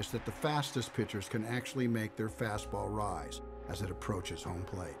is that the fastest pitchers can actually make their fastball rise as it approaches home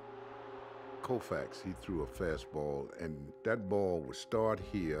plate. Koufax, he threw a fastball, and that ball would start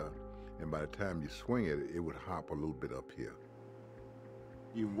here, and by the time you swing it, it would hop a little bit up here.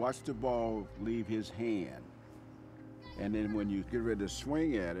 You watch the ball leave his hand, and then when you get ready to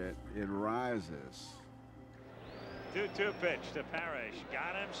swing at it, it rises. 2-2 pitch to Parrish.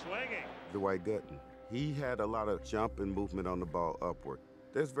 Got him swinging. Dwight Gutton, he had a lot of jump and movement on the ball upward.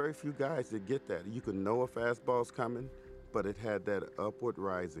 There's very few guys that get that. You can know a fastball's coming, but it had that upward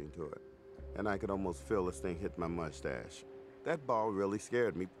rising to it. And I could almost feel this thing hit my mustache. That ball really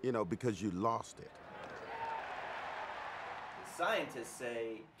scared me, you know, because you lost it. Scientists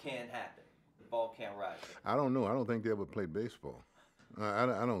say can happen. ball can't rise? I don't know. I don't think they ever played baseball. I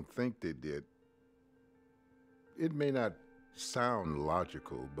don't think they did. It may not sound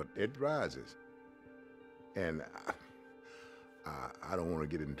logical, but it rises. And I don't want to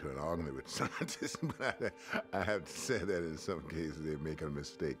get into an argument with scientists, but I have to say that in some cases they make a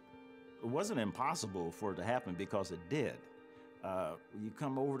mistake. It wasn't impossible for it to happen because it did. You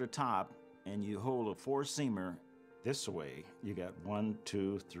come over the top and you hold a four-seamer this way. You got 1,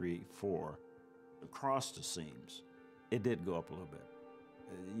 2, 3, 4 across the seams. It did go up a little bit.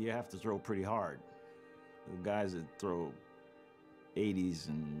 You have to throw pretty hard. The guys that throw 80s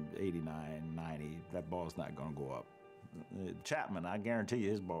and 89, 90, that ball's not going to go up. Chapman, I guarantee you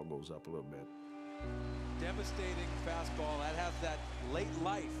his ball goes up a little bit. Devastating fastball. That has that late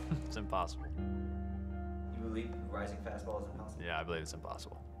life. It's impossible. You believe rising fastball is impossible? Yeah, I believe it's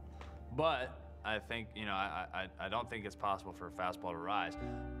impossible. But I think, you know, I don't think it's possible for a fastball to rise,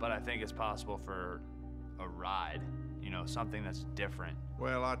 but I think it's possible for a ride, you know, something that's different.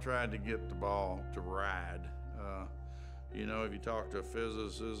 Well, I tried to get the ball to ride. You know, if you talk to a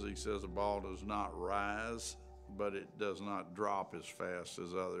physicist, he says the ball does not rise, but it does not drop as fast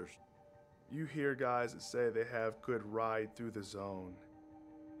as others. You hear guys that say they have good ride through the zone.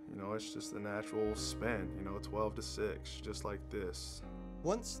 You know, it's just the natural spin, you know, 12 to 6, just like this.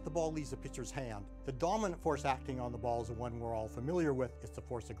 Once the ball leaves the pitcher's hand, the dominant force acting on the ball is the one we're all familiar with. It's the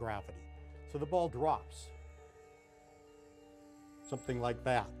force of gravity. So the ball drops. Something like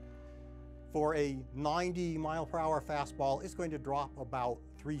that. For a 90-mile-per-hour fastball, it's going to drop about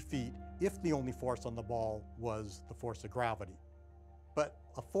 3 feet if the only force on the ball was the force of gravity. But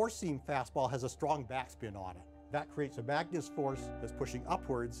a four-seam fastball has a strong backspin on it. That creates a magnetic force that's pushing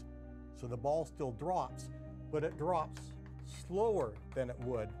upwards, so the ball still drops, but it drops slower than it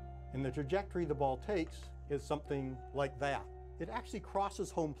would. And the trajectory the ball takes is something like that. It actually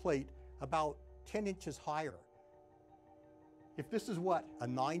crosses home plate about 10 inches higher. If this is what a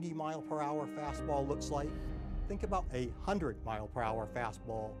 90-mile-per-hour fastball looks like, think about a 100-mile-per-hour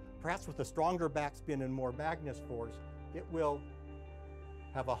fastball. Perhaps with a stronger backspin and more magnetic force, it will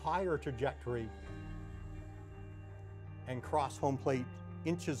have a higher trajectory and cross home plate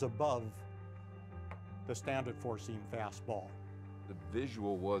inches above the standard four-seam fastball. The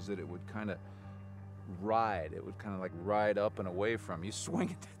visual was that it would kind of ride. It would kind of like ride up and away from you.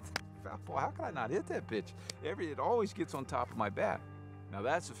 Swing at that fastball. How can I not hit that pitch? It always gets on top of my bat. Now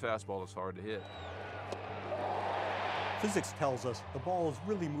that's a fastball that's hard to hit. Physics tells us the ball is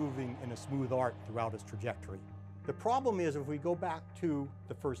really moving in a smooth arc throughout its trajectory. The problem is if we go back to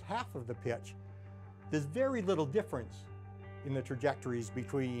the first half of the pitch, there's very little difference in the trajectories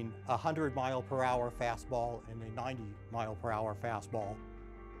between a 100-mile-per-hour fastball and a 90-mile-per-hour fastball.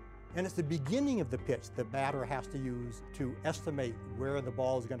 And it's the beginning of the pitch the batter has to use to estimate where the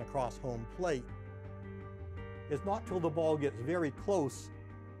ball is going to cross home plate. It's not till the ball gets very close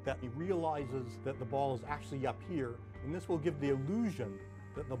that he realizes that the ball is actually up here, and this will give the illusion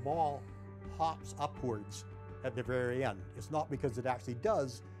that the ball hops upwards at the very end. It's not because it actually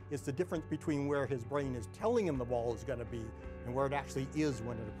does, it's the difference between where his brain is telling him the ball is going to be and where it actually is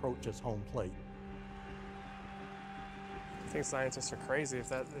when it approaches home plate. I think scientists are crazy if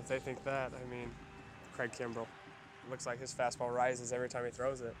they think that. I mean, Craig Kimbrell, looks like his fastball rises every time he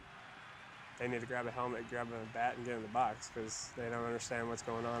throws it. They need to grab a helmet, grab a bat, and get in the box because they don't understand what's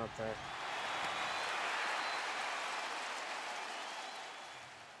going on up there.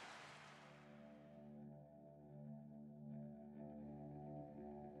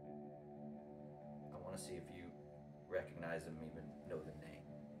 I want to see if you recognize him, even know the name.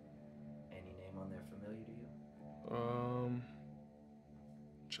 Any name on there familiar to you?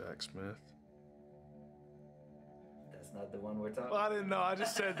 Jack Smith. That's not the one we're talking Well, I didn't know. I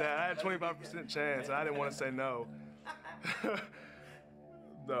just said that. I had a 25% chance. I didn't want to say no.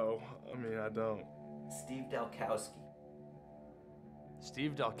 No, I mean, I don't. Steve Dalkowski.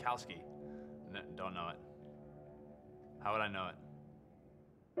 Steve Dalkowski. No, don't know it. How would I know it?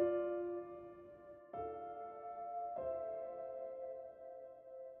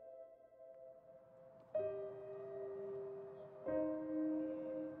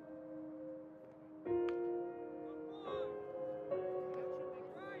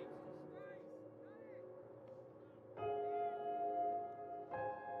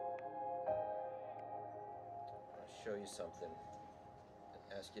 Show you something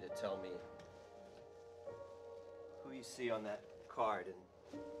and ask you to tell me who you see on that card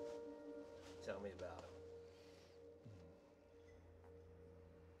and tell me about him.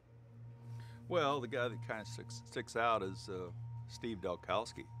 Well, the guy that kind of sticks out is Steve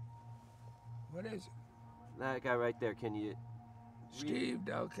Dalkowski. What is it? That guy right there, can you Steve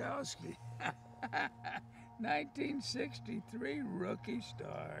Dalkowski. 1963 Rookie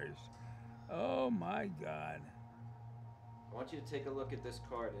Stars. Oh my God. I want you to take a look at this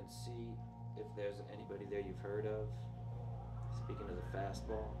card and see if there's anybody there you've heard of. Speaking of the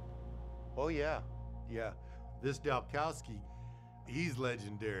fastball. Oh, yeah. Yeah. This Dalkowski, he's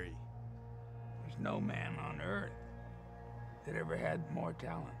legendary. There's no man on earth that ever had more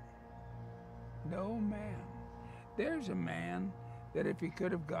talent. No man. There's a man that if he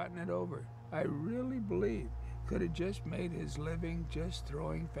could have gotten it over, I really believe could have just made his living just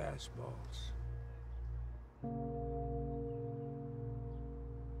throwing fastballs.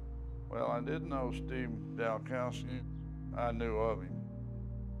 Well, I did know Steve Dalkowski. I knew of him.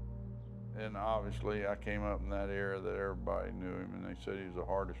 And obviously I came up in that era that everybody knew him, and they said he was the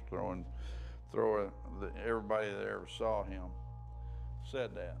hardest thrower that everybody that ever saw him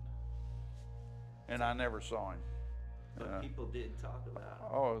said that. And I never saw him. But people did talk about him.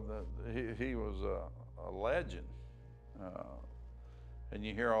 Oh, he was a legend. And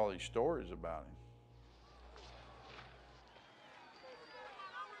you hear all these stories about him.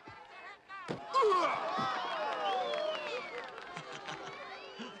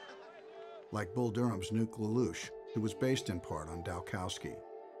 Like Bull Durham's Nuke LaLoosh, who was based in part on Dalkowski.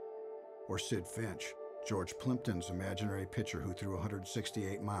 Or Sid Finch, George Plimpton's imaginary pitcher who threw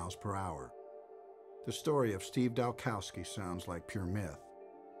 168 miles per hour. The story of Steve Dalkowski sounds like pure myth,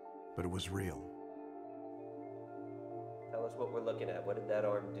 but it was real. Tell us what we're looking at. What did that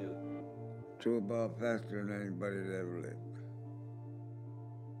arm do? Threw a ball faster than anybody that ever lived.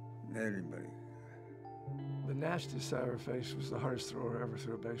 Anybody. The nastiest I ever faced was the hardest thrower ever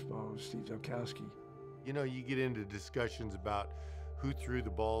threw a baseball, was Steve Dalkowski. You know, you get into discussions about who threw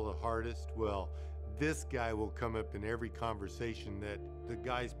the ball the hardest. Well, this guy will come up in every conversation that the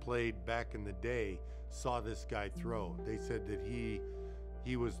guys played back in the day saw this guy throw. They said that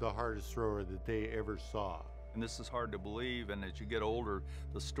he was the hardest thrower that they ever saw. And this is hard to believe, and as you get older,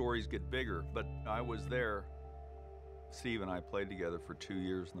 the stories get bigger. But I was there. Steve and I played together for 2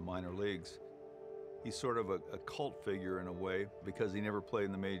 years in the minor leagues. He's sort of a cult figure in a way because he never played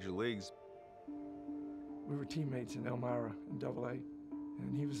in the major leagues. We were teammates in Elmira in AA,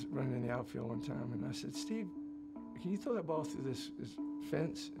 and he was running in the outfield one time, and I said, Steve, can you throw that ball through this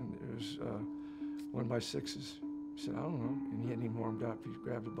fence? And it was 1x6s. He said, I don't know. And he hadn't even warmed up. He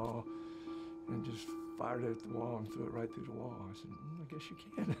grabbed the ball and just fired it at the wall and threw it right through the wall. I said, I guess you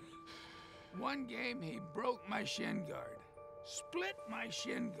can. One game, he broke my shin guard, split my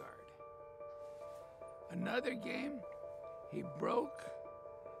shin guard. Another game, he broke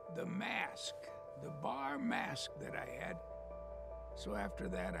the mask, the bar mask that I had. So after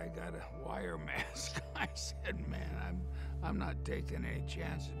that, I got a wire mask. I said, man, I'm not taking any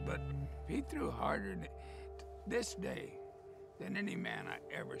chances. But he threw harder this day than any man I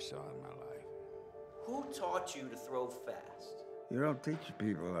ever saw in my life. Who taught you to throw fast? You don't teach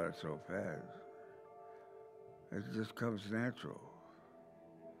people how to throw fast. It just comes natural.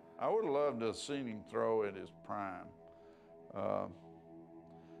 I would have loved to have seen him throw at his prime.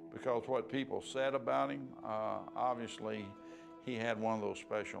 Because what people said about him, obviously he had one of those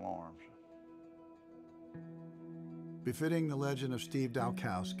special arms. Befitting the legend of Steve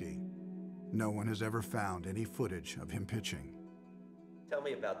Dalkowski, no one has ever found any footage of him pitching. Tell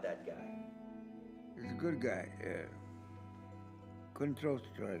me about that guy. He's a good guy, yeah. Couldn't throw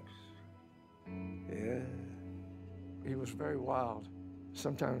strikes. Yeah. He was very wild.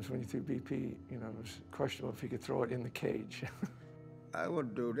 Sometimes when he threw BP, you know, it was questionable if he could throw it in the cage. I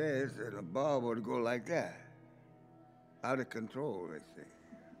would do this, and the ball would go like that. Out of control, I think.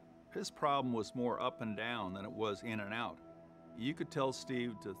 His problem was more up and down than it was in and out. You could tell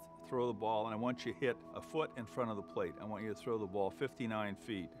Steve to throw the ball, and I want you to hit a foot in front of the plate. I want you to throw the ball 59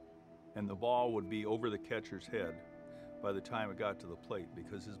 feet, and the ball would be over the catcher's head by the time it got to the plate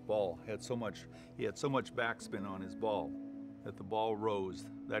because his ball had so much, he had so much backspin on his ball that the ball rose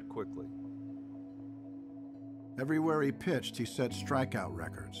that quickly. Everywhere he pitched, he set strikeout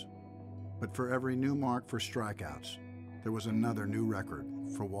records. But for every new mark for strikeouts, there was another new record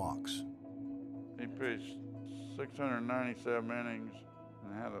for walks. He pitched 697 innings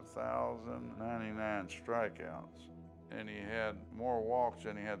and had 1,099 strikeouts. And he had more walks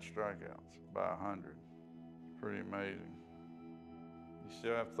than he had strikeouts, by 100. Pretty amazing. You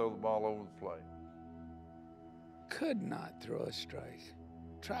still have to throw the ball over the plate. Could not throw a strike.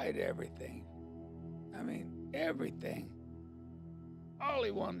 Tried everything. I mean, everything. All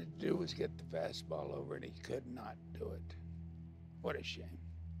he wanted to do was get the fastball over, and he could not do it. What a shame.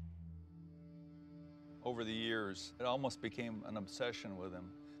 Over the years, it almost became an obsession with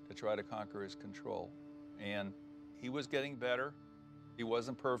him to try to conquer his control. And he was getting better, He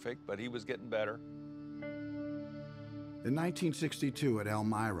wasn't perfect, but he was getting better. In 1962 at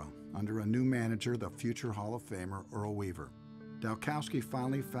Elmira, under a new manager, the future Hall of Famer Earl Weaver, Dalkowski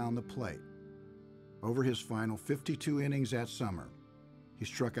finally found the plate. Over his final 52 innings that summer, he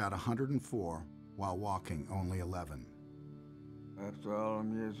struck out 104 while walking only 11. After all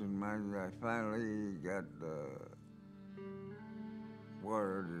them years in major, I finally got the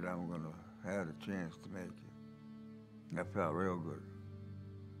word that I'm gonna have a chance to make it. That felt real good.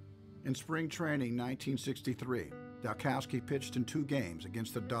 In spring training 1963, Dalkowski pitched in 2 games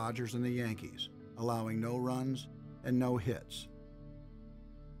against the Dodgers and the Yankees, allowing no runs and no hits.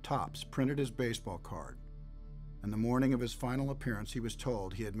 Topps printed his baseball card, and the morning of his final appearance, he was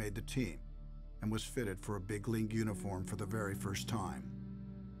told he had made the team and was fitted for a big league uniform for the very first time.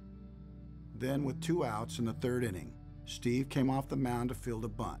 Then, with 2 outs in the 3rd inning, Steve came off the mound to field a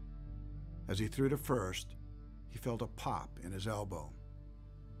bunt. As he threw to first, he felt a pop in his elbow.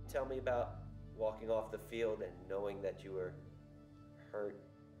 Tell me about walking off the field and knowing that you were hurt.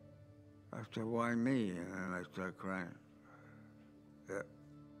 I said, why me? And I started crying. Yeah.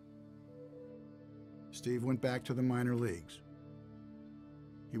 Steve went back to the minor leagues.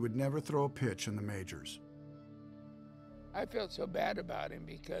 He would never throw a pitch in the majors. I felt so bad about him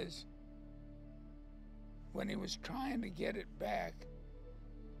because when he was trying to get it back,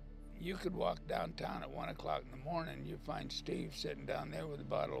 you could walk downtown at 1 o'clock in the morning and you'd find Steve sitting down there with a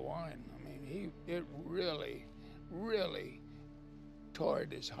bottle of wine. I mean, it really, really tore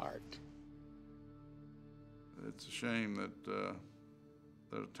at his heart. It's a shame that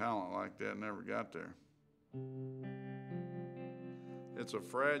a talent like that never got there. It's a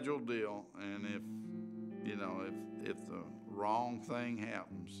fragile deal, and if the wrong thing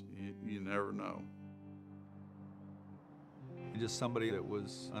happens, you never know. Just somebody that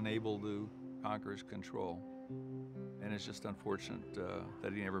was unable to conquer his control. And it's just unfortunate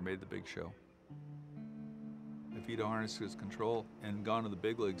that he never made the big show. If he'd harnessed his control and gone to the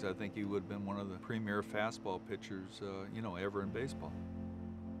big leagues, I think he would have been one of the premier fastball pitchers, ever in baseball.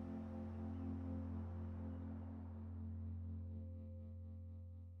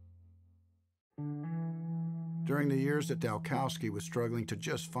 During the years that Dalkowski was struggling to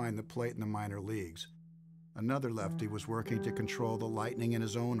just find the plate in the minor leagues, another lefty was working to control the lightning in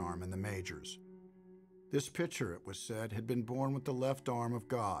his own arm in the majors. This pitcher, it was said, had been born with the left arm of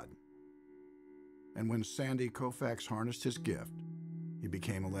God. And when Sandy Koufax harnessed his gift, he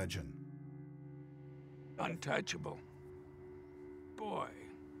became a legend. Untouchable. Boy,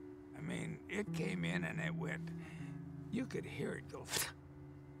 I mean, it came in and it went, you could hear it go,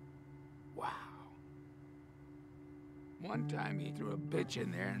 wow. One time he threw a pitch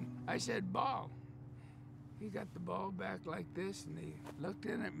in there and I said, ball. He got the ball back like this and he looked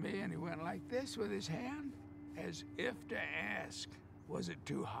in at me and he went like this with his hand as if to ask, was it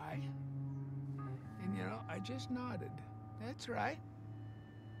too high? And I just nodded. That's right.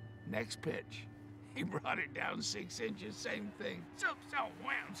 Next pitch, he brought it down 6 inches, same thing. So,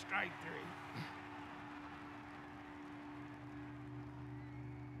 wham, strike 3.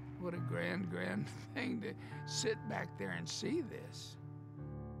 What a grand thing to sit back there and see this.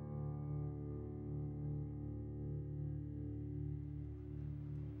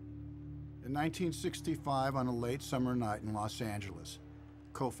 In 1965, on a late summer night in Los Angeles,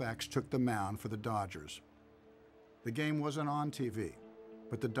 Koufax took the mound for the Dodgers. The game wasn't on TV,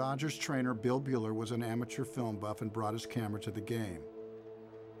 but the Dodgers trainer Bill Buehler was an amateur film buff and brought his camera to the game.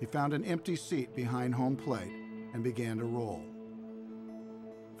 He found an empty seat behind home plate and began to roll.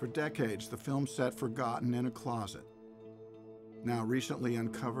 For decades, the film sat forgotten in a closet. Now recently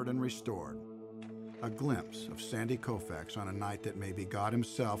uncovered and restored, a glimpse of Sandy Koufax on a night that maybe God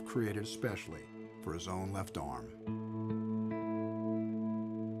himself created especially for his own left arm.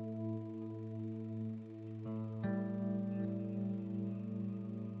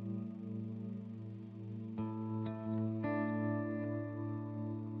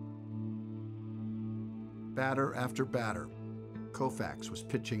 Batter after batter, Koufax was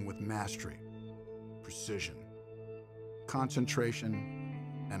pitching with mastery, precision, concentration,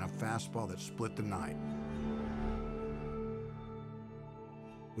 and a fastball that split the night.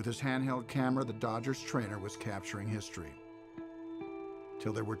 With his handheld camera, the Dodgers trainer was capturing history,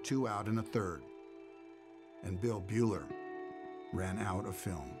 till there were 2 out in a third, and Bill Buehler ran out of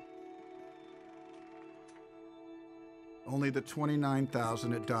film. Only the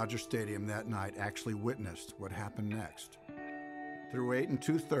 29,000 at Dodger Stadium that night actually witnessed what happened next. Through 8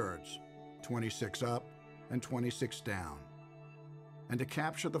 2/3, 26 up and 26 down. And to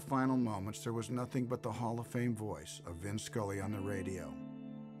capture the final moments, there was nothing but the Hall of Fame voice of Vin Scully on the radio,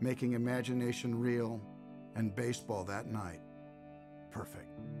 making imagination real and baseball that night perfect.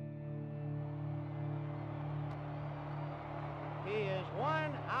 He is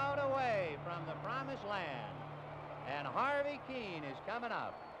 1 out away from the promised land, and Harvey Keene is coming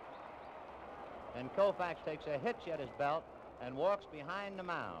up. And Koufax takes a hitch at his belt and walks behind the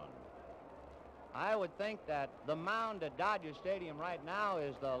mound. I would think that the mound at Dodger Stadium right now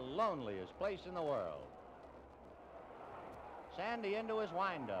is the loneliest place in the world. Sandy into his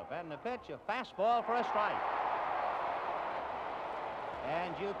windup, and the pitch, a fastball for a strike.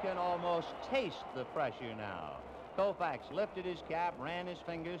 And you can almost taste the pressure now. Koufax lifted his cap, ran his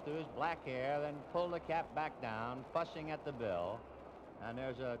fingers through his black hair, then pulled the cap back down, fussing at the bill. And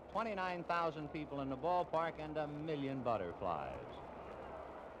there's 29,000 people in the ballpark and 1 million butterflies.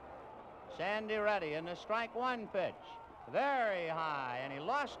 Sandy ready in the strike one pitch. Very high, and he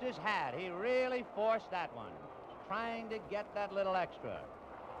lost his hat. He really forced that one, trying to get that little extra.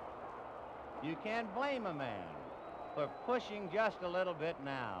 You can't blame a man for pushing just a little bit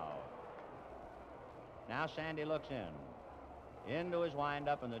now. Now Sandy looks in. Into his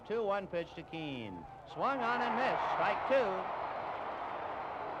windup, and the 2-1 pitch to Keene. Swung on and missed. Strike two.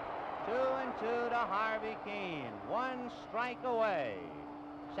 2-2 to Harvey Keene. 1 strike away.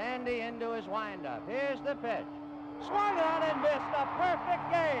 Sandy into his windup. Here's the pitch. Swung on and missed. A perfect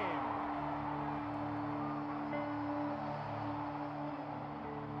game.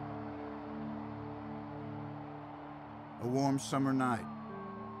 A warm summer night,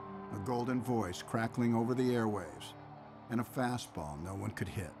 a golden voice crackling over the airwaves, and a fastball no one could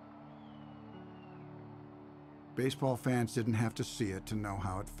hit. Baseball fans didn't have to see it to know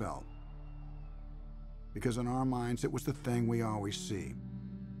how it felt, because in our minds it was the thing we always see.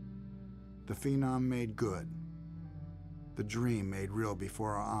 The phenom made good, the dream made real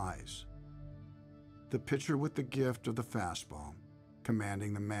before our eyes, the pitcher with the gift of the fastball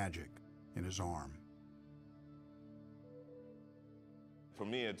commanding the magic in his arm. For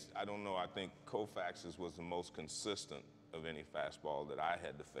me, I don't know, I think Koufax's was the most consistent of any fastball that I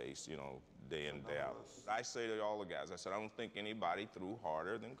had to face, you know, day in, day out. I say to all the guys, I said, I don't think anybody threw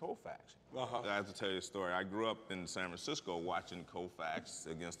harder than Koufax. I have to tell you a story. I grew up in San Francisco watching Koufax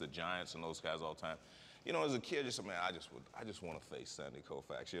against the Giants and those guys all the time. You know, as a kid, you said, man, I just want to face Sandy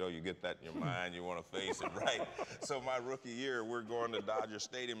Koufax. You know, you get that in your mind, you want to face it, right? So my rookie year, we're going to Dodger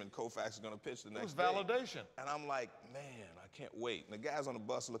Stadium, and Koufax is going to pitch the next day. It was validation. And I'm like, man, I can't wait. And the guys on the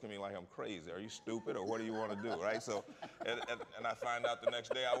bus look at me like I'm crazy. Are you stupid, or what do you want to do, right? So, and I find out the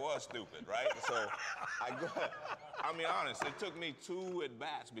next day I was stupid, right? So I mean, honest, it took me 2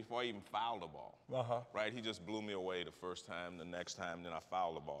 at-bats before I even fouled the ball, right? He just blew me away the first time, the next time, then I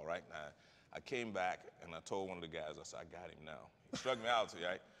fouled the ball, right? Now, I came back, and I told one of the guys, I said, I got him now. He struck me out,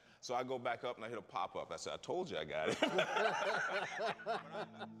 right? So I go back up, and I hit a pop-up. I said, I told you I got him.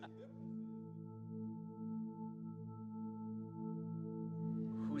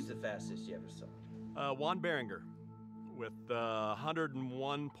 Who's the fastest you ever saw? Juan Berenger with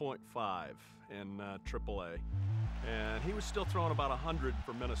 101.5 in AAA. And he was still throwing about 100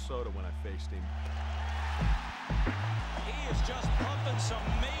 for Minnesota when I faced him. He is just pumping some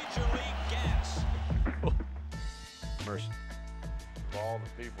major league gas. Mercy. Of all the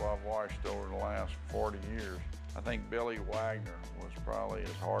people I've watched over the last 40 years, I think Billy Wagner was probably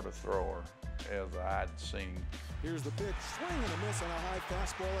as hard a thrower as I'd seen. Here's the pitch, swing and a miss on a high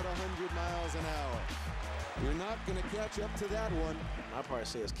fastball at 100 miles an hour. You're not going to catch up to that one. I'd probably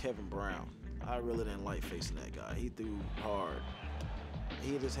say it's Kevin Brown. I really didn't like facing that guy. He threw hard.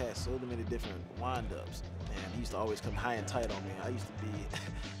 He just had so many different windups, and he used to always come high and tight on me. I used to be,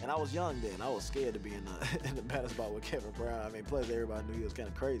 and I was young then. I was scared to be in the batter's spot with Kevin Brown. I mean, plus everybody knew he was kind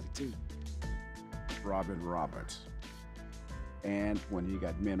of crazy too. Robin Roberts. And when he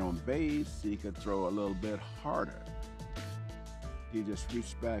got men on base, he could throw a little bit harder. He just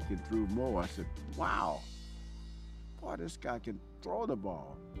reached back and threw more. I said, wow, boy, this guy can throw the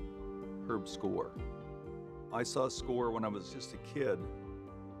ball. Herb Score. I saw Score when I was just a kid.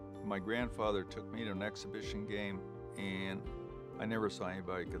 My grandfather took me to an exhibition game, and I never saw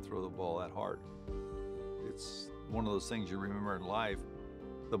anybody could throw the ball that hard. It's one of those things you remember in life.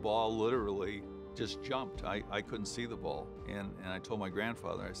 The ball literally just jumped. I couldn't see the ball. And I told my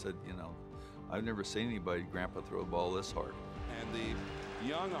grandfather, I said, you know, I've never seen anybody, Grandpa, throw a ball this hard. And the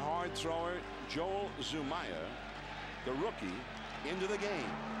young hard thrower, Joel Zumaya, the rookie, into the game.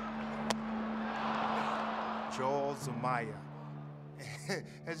 Joel Zumaya.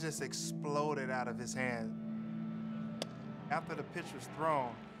 It just exploded out of his hand. After the pitch was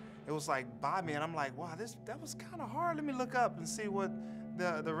thrown, it was like by me, and I'm like, wow, that was kind of hard. Let me look up and see what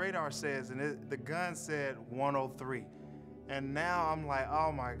the radar says, and the gun said 103. And now I'm like,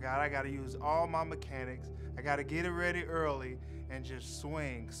 oh my God, I gotta use all my mechanics. I gotta get it ready early and just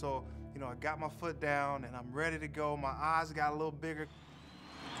swing. So, you know, I got my foot down and I'm ready to go. My eyes got a little bigger.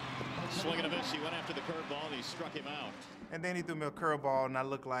 Swing and a miss. He went after the curveball and he struck him out. And then he threw me a curveball and I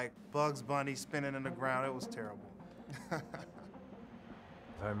looked like Bugs Bunny spinning in the ground. It was terrible.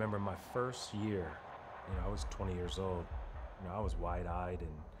 I remember my first year, you know, I was 20 years old. You know, I was wide-eyed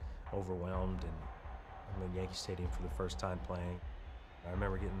and overwhelmed, and I'm in Yankee Stadium for the first time playing. I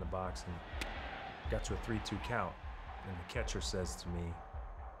remember getting in the box and got to a 3-2 count, and the catcher says to me,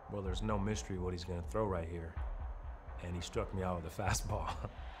 well, there's no mystery what he's gonna throw right here. And he struck me out with a fastball.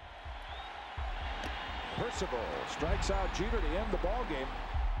 Percival strikes out Jeter to end the ball game.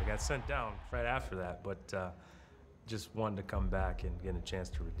 I got sent down right after that, but just wanted to come back and get a chance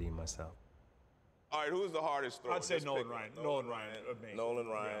to redeem myself. All right, who's the hardest thrower? I'd say Just Nolan pick Ryan. one. Nolan Ryan. Nolan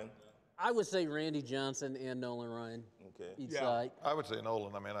Ryan. I would say Randy Johnson and Nolan Ryan. Okay. Each side. I would say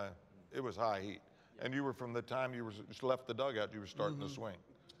Nolan. I mean, it was high heat. And you were, from the time you left the dugout, you were starting to swing.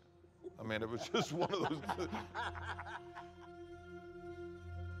 I mean, it was just one of those.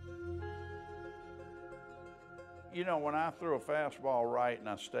 You know, when I threw a fastball right and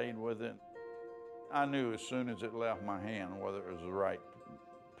I stayed with it, I knew as soon as it left my hand whether it was the right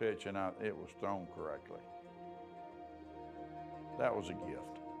pitch and it was thrown correctly. That was a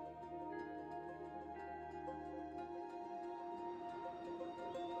gift.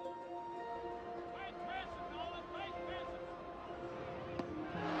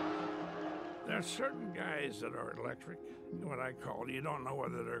 There's certain guys that are electric, what I call, you don't know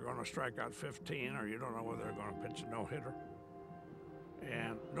whether they're going to strike out 15 or you don't know whether they're going to pitch a no-hitter.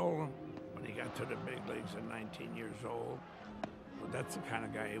 And Nolan, when he got to the big leagues at 19 years old, that's the kind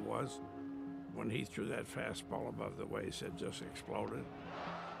of guy he was. When he threw that fastball above the waist, it just exploded.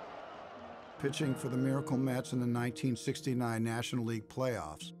 Pitching for the Miracle Mets in the 1969 National League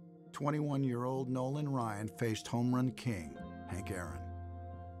playoffs, 21-year-old Nolan Ryan faced home run king Hank Aaron.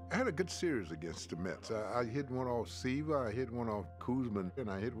 I had a good series against the Mets. I hit one off Seaver, I hit one off Kuzman, and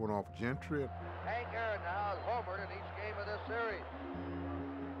I hit one off Gentry. Hank Aaron now is homered in each game of this series.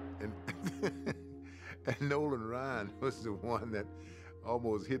 And, and Nolan Ryan was the one that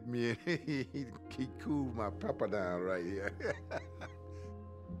almost hit me, and he cooled my pepper down right here.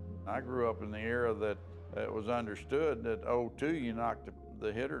 I grew up in the era that it was understood that 0-2 you knocked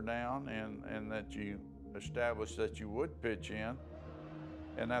the hitter down and that you established that you would pitch in.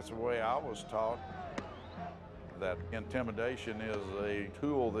 And that's the way I was taught, that intimidation is a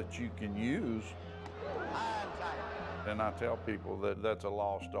tool that you can use. And I tell people that that's a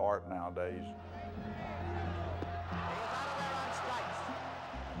lost art nowadays.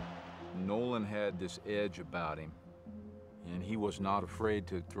 Nolan had this edge about him, and he was not afraid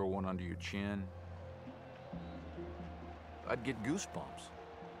to throw one under your chin. I'd get goosebumps.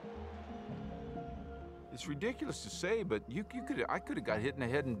 It's ridiculous to say, but I could have got hit in the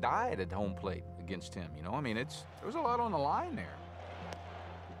head and died at home plate against him, you know? I mean, there was a lot on the line there.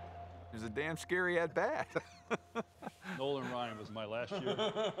 It was a damn scary at-bat. Nolan Ryan was my last year.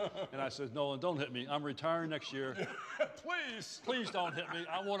 And I said, Nolan, don't hit me. I'm retiring next year. Please. Please don't hit me.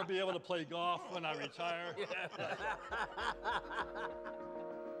 I want to be able to play golf when I retire.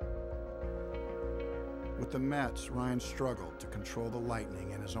 With the Mets, Ryan struggled to control the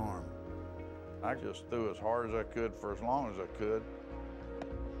lightning in his arm. I just threw as hard as I could for as long as I could.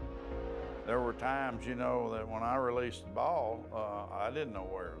 There were times, you know, that when I released the ball, I didn't know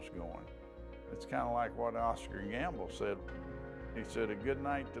where it was going. It's kind of like what Oscar Gamble said. He said, a good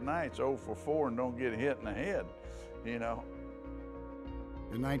night tonight's 0 for 4 and don't get hit in the head, you know.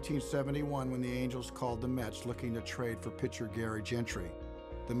 In 1971, when the Angels called the Mets looking to trade for pitcher Gary Gentry,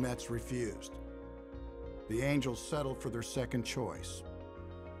 the Mets refused. The Angels settled for their second choice,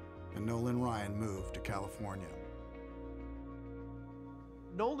 and Nolan Ryan moved to California.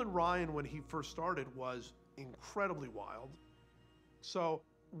 Nolan Ryan, when he first started, was incredibly wild. So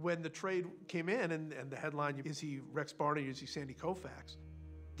when the trade came in and the headline, is he Rex Barney, is he Sandy Koufax?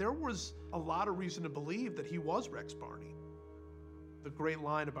 There was a lot of reason to believe that he was Rex Barney. The great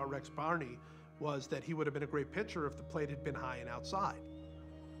line about Rex Barney was that he would have been a great pitcher if the plate had been high and outside.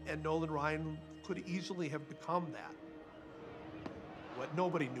 And Nolan Ryan could easily have become that. What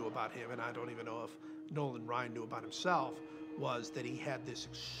nobody knew about him, and I don't even know if Nolan Ryan knew about himself, was that he had this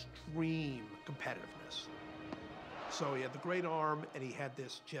extreme competitiveness. So he had the great arm, and he had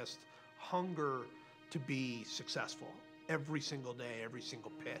this just hunger to be successful every single day, every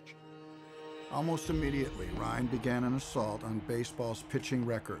single pitch. Almost immediately, Ryan began an assault on baseball's pitching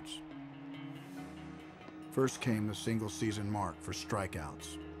records. First came the single-season mark for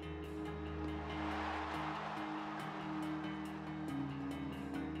strikeouts.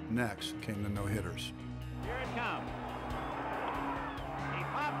 Next came the no-hitters. Here it comes. He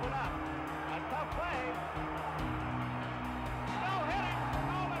popped it up. A tough play. No hitting.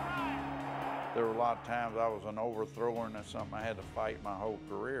 Nolan Ryan. There were a lot of times I was an overthrower, and that's something I had to fight my whole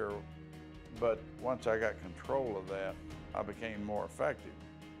career. But once I got control of that, I became more effective.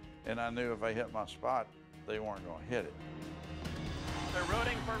 And I knew if I hit my spot, they weren't going to hit it. They're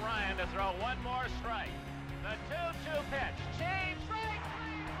rooting for Ryan to throw one more strike. The 2-2 pitch. Change strike.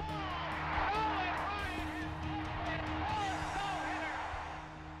 Nolan Ryan is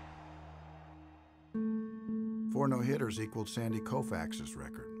no-hitter. 4 no-hitters equaled Sandy Koufax's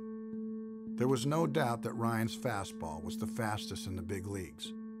record. There was no doubt that Ryan's fastball was the fastest in the big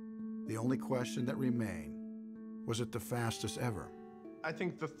leagues. The only question that remained, was it the fastest ever? I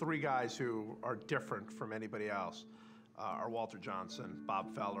think the three guys who are different from anybody else are Walter Johnson,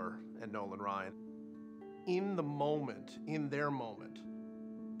 Bob Feller, and Nolan Ryan. In the moment, in their moment,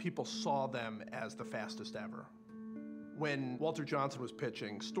 people saw them as the fastest ever. When Walter Johnson was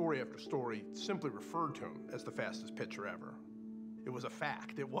pitching, story after story simply referred to him as the fastest pitcher ever. It was a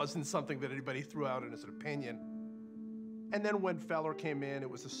fact. It wasn't something that anybody threw out as an opinion. And then when Feller came in, it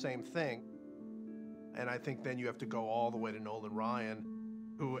was the same thing. And I think then you have to go all the way to Nolan Ryan,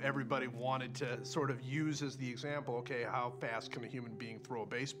 who everybody wanted to sort of use as the example. Okay, how fast can a human being throw a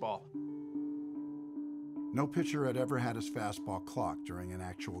baseball? No pitcher had ever had his fastball clocked during an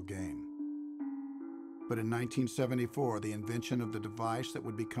actual game. But in 1974, the invention of the device that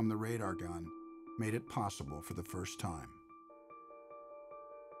would become the radar gun made it possible for the first time.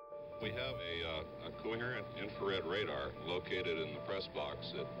 We have a coherent infrared radar located in the press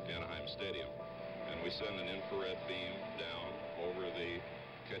box at Anaheim Stadium, and we send an infrared beam down over the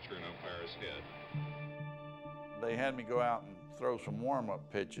catcher and umpire's head. They had me go out and throw some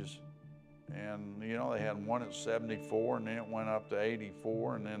warm-up pitches, and you know, they had one at 74, and then it went up to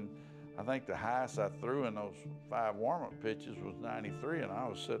 84, and then I think the highest I threw in those 5 warm-up pitches was 93, and I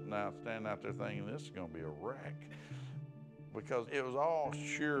was standing out there thinking, this is going to be a wreck. Because it was all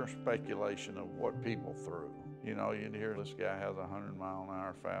sheer speculation of what people threw. You know, you'd hear this guy has a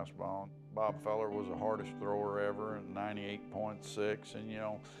 100-mile-an-hour fastball. Bob Feller was the hardest thrower ever at 98.6, and you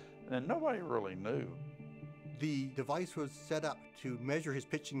know, and nobody really knew. The device was set up to measure his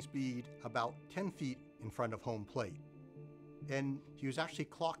pitching speed about 10 feet in front of home plate. And he was actually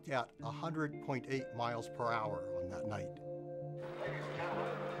clocked at 100.8 miles per hour on that night. Ladies and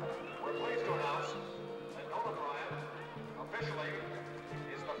gentlemen, we're pleased to announce that Nolan Ryan officially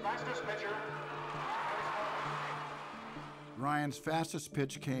is the fastest pitcher. Ryan's fastest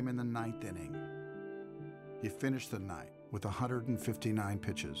pitch came in the 9th inning. He finished the night with 159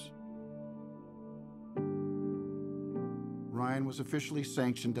 pitches. Ryan was officially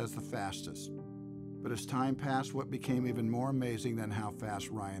sanctioned as the fastest, but as time passed, what became even more amazing than how fast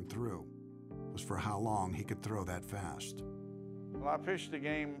Ryan threw was for how long he could throw that fast. Well, I pitched a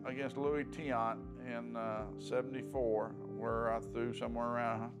game against Louis Tiant in '74, where I threw somewhere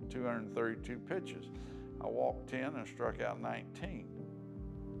around 232 pitches. I walked 10 and struck out 19.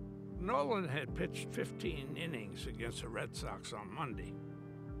 Nolan had pitched 15 innings against the Red Sox on Monday,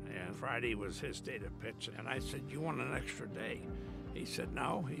 and Friday was his day to pitch. And I said, "You want an extra day?" He said,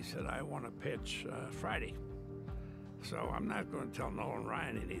 "No." He said, "I want to pitch Friday." So I'm not going to tell Nolan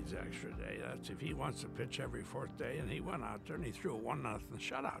Ryan he needs an extra day. That's if he wants to pitch every 4th day. And he went out there and he threw a 1-0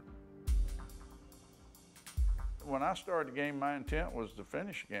 shutout. When I started the game, my intent was to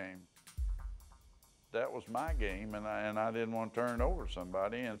finish the game. That was my game, and I didn't want to turn it over to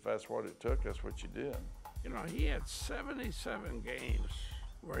somebody, and if that's what it took, that's what you did. You know, he had 77 games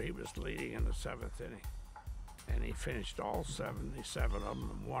where he was leading in the 7th inning, and he finished all 77 of them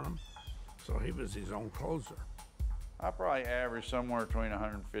and won them, so he was his own closer. I probably averaged somewhere between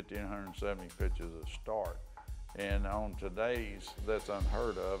 150 and 170 pitches a start, and on today's, that's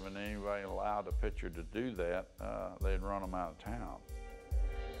unheard of, and anybody allowed a pitcher to do that, they'd run them out of town.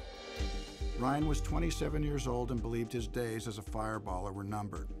 Ryan was 27 years old and believed his days as a fireballer were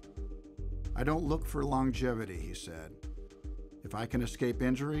numbered. "I don't look for longevity," he said. "If I can escape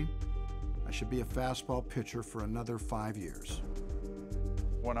injury, I should be a fastball pitcher for another 5 years."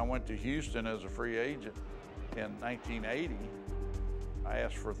 When I went to Houston as a free agent in 1980, I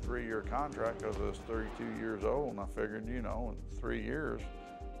asked for a 3-year contract because I was 32 years old, and I figured, you know, in 3 years,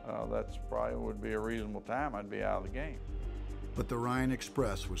 that's probably would be a reasonable time I'd be out of the game. But the Ryan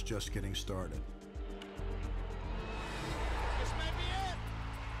Express was just getting started. This may be it.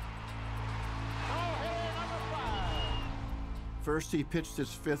 No-hitter number 5. First, he pitched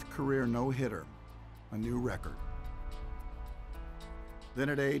his 5th career no-hitter, a new record. Then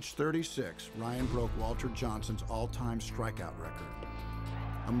at age 36, Ryan broke Walter Johnson's all-time strikeout record.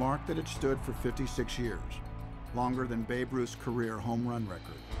 a mark that had stood for 56 years, longer than Babe Ruth's career home run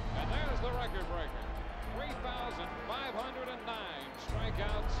record. And there's the record breaker. 3,509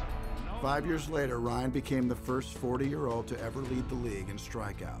 strikeouts. 5 years later, Ryan became the first 40-year-old to ever lead the league in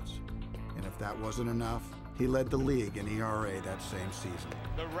strikeouts. And if that wasn't enough, he led the league in ERA that same season.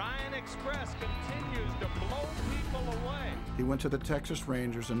 The Ryan Express continues to blow people away. He went to the Texas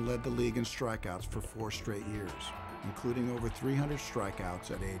Rangers and led the league in strikeouts for 4 straight years, including over 300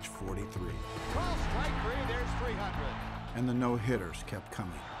 strikeouts at age 43. Call strike three, there's 300. And the no-hitters kept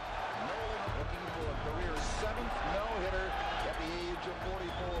coming. Nolan looking for a career 7th no-hitter at the age of 44.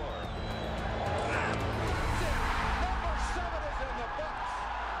 Number 7 is in the books.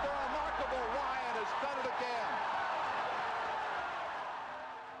 The remarkable Ryan has done it again.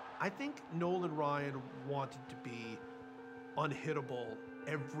 I think Nolan Ryan wanted to be unhittable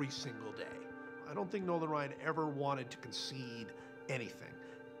every single day. I don't think Nolan Ryan ever wanted to concede anything.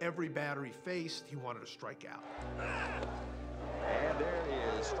 Every batter he faced, he wanted to strike out. And there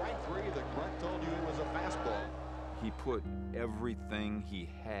is strike three. The grunt told you it was a fastball. He put everything he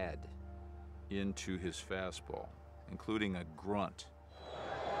had into his fastball, including a grunt.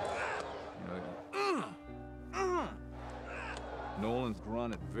 You know, Nolan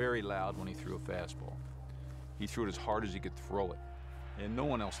grunted very loud when he threw a fastball. He threw it as hard as he could throw it, and no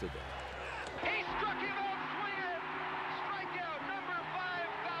one else did that. He struck him out swinging. Strikeout number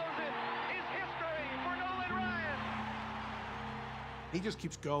 5,000 is history for Nolan Ryan. He just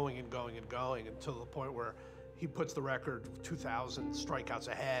keeps going and going and going until the point where he puts the record 2,000 strikeouts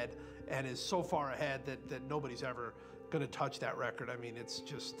ahead and is so far ahead that nobody's ever going to touch that record. I mean, it's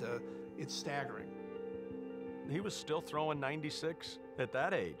just, it's staggering. He was still throwing 96 at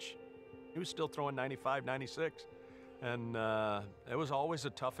that age. He was still throwing 95, 96. And it was always a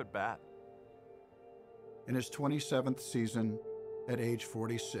tough at bat. In his 27th season, at age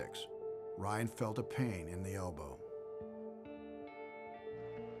 46, Ryan felt a pain in the elbow.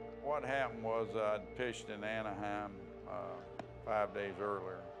 What happened was I'd pitched in Anaheim 5 days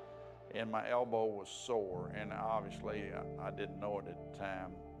earlier, and my elbow was sore, and obviously I didn't know it at the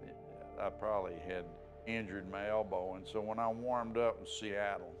time. I probably had injured my elbow, and so when I warmed up in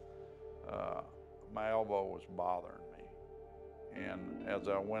Seattle, my elbow was bothering me. And as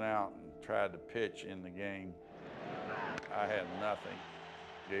I went out and tried to pitch in the game, I had nothing.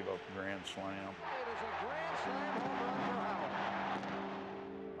 Gave up a grand slam. It is a grand slam home run for Howard.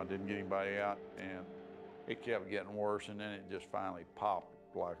 I didn't get anybody out, and it kept getting worse, and then it just finally popped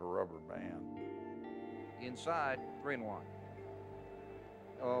like a rubber band. Inside, 3-1.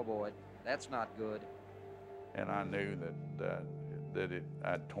 Oh boy, that's not good. And I knew that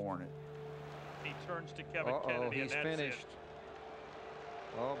I'd torn it. He turns to Kevin Kennedy, he's and that's finished. It.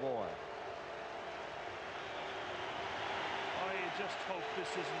 Oh boy. Oh, you just hope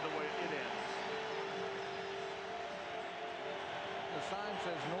this isn't the way it ends. The sign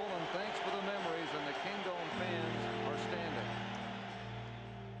says Nolan, thanks for the memories, and the Kingdom fans are standing.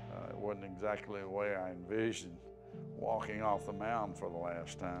 It wasn't exactly the way I envisioned walking off the mound for the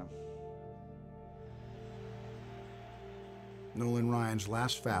last time. Nolan Ryan's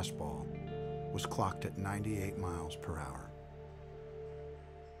last fastball was clocked at 98 miles per hour.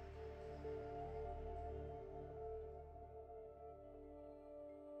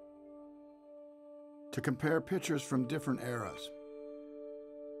 To compare pitchers from different eras,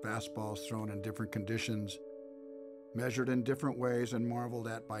 fastballs thrown in different conditions, measured in different ways and marveled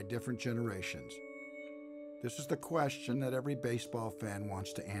at by different generations, this is the question that every baseball fan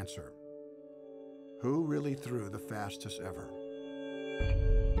wants to answer. Who really threw the fastest ever?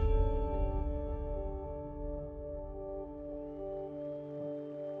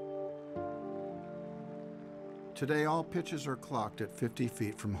 Today, all pitches are clocked at 50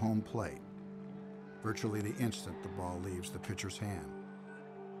 feet from home plate, virtually the instant the ball leaves the pitcher's hand.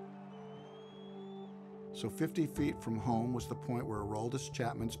 So 50 feet from home was the point where Aroldis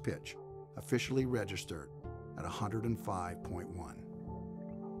Chapman's pitch officially registered at 105.1.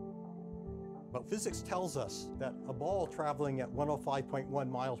 But physics tells us that a ball traveling at 105.1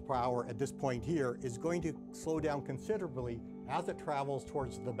 miles per hour at this point here is going to slow down considerably as it travels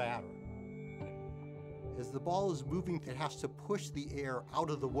towards the batter. As the ball is moving, it has to push the air out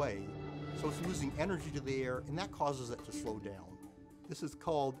of the way, so it's losing energy to the air, and that causes it to slow down. This is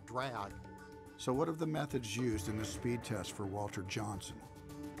called drag. So what of the methods used in the speed test for Walter Johnson,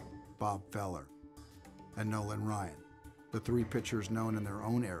 Bob Feller, and Nolan Ryan, the 3 pitchers known in their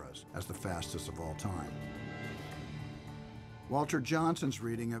own eras as the fastest of all time? Walter Johnson's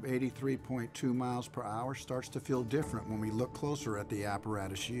reading of 83.2 miles per hour starts to feel different when we look closer at the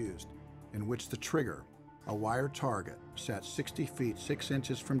apparatus used, in which the trigger A wire target sat 60 feet 6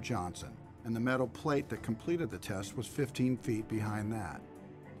 inches from Johnson, and the metal plate that completed the test was 15 feet behind that.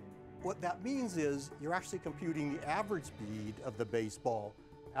 What that means is you're actually computing the average speed of the baseball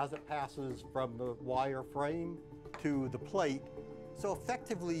as it passes from the wire frame to the plate. So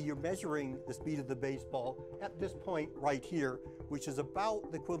effectively, you're measuring the speed of the baseball at this point right here, which is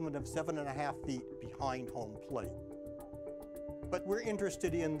about the equivalent of 7.5 feet behind home plate. But we're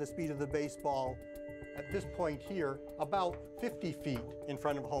interested in the speed of the baseball at this point here, about 50 feet in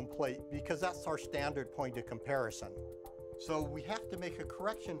front of home plate, because that's our standard point of comparison. So we have to make a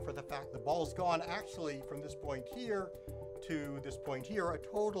correction for the fact the ball's gone actually from this point here to this point here, a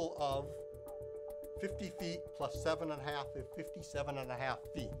total of 50 feet plus 7.5 is 57.5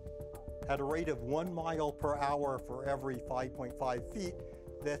 feet. At a rate of 1 mile per hour for every 5.5 feet,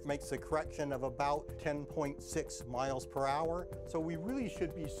 that makes a correction of about 10.6 miles per hour. So we really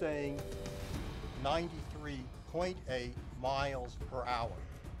should be saying 93.8 miles per hour.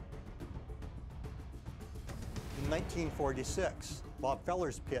 In 1946, Bob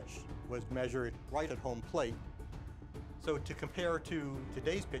Feller's pitch was measured right at home plate. So to compare to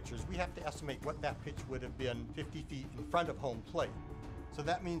today's pitchers, we have to estimate what that pitch would have been 50 feet in front of home plate. So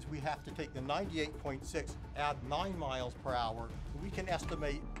that means we have to take the 98.6, add 9 miles per hour. We can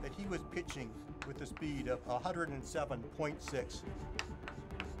estimate that he was pitching with the speed of 107.6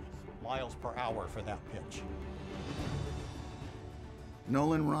 miles per hour for that pitch.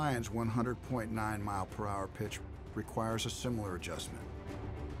 Nolan Ryan's 100.9 mile per hour pitch requires a similar adjustment.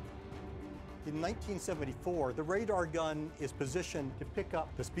 In 1974, the radar gun is positioned to pick up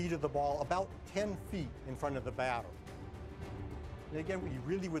the speed of the ball about 10 feet in front of the batter. And again, we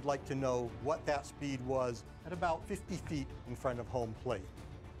really would like to know what that speed was at about 50 feet in front of home plate.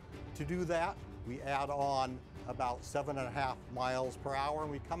 To do that, we add on about 7.5 miles per hour,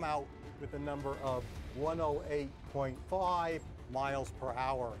 and we come out with a number of 108.5 miles per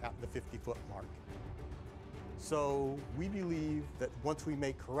hour at the 50-foot mark. So we believe that once we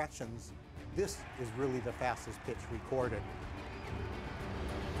make corrections, this is really the fastest pitch recorded.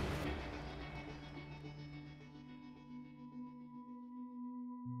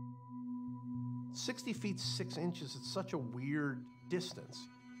 "60 feet 6 inches, it's such a weird distance.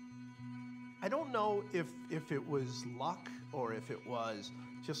 I don't know if it was luck or if it was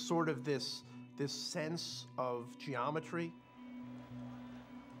just sort of this sense of geometry.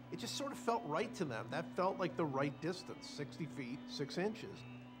 It just sort of felt right to them. That felt like the right distance, 60 feet 6 inches.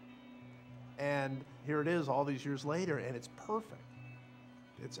 And here it is all these years later, and it's perfect.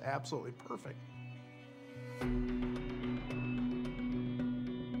 It's absolutely perfect.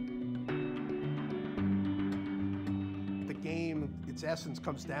 The game, its essence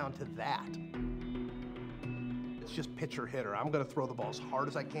comes down to that. It's just pitcher hitter. I'm going to throw the ball as hard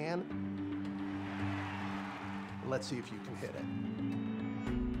as I can. Let's see if you can hit it.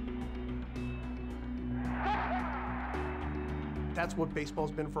 That's what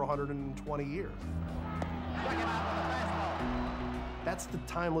baseball's been for 120 years. That's the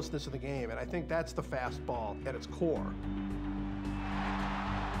timelessness of the game, and I think that's the fastball at its core.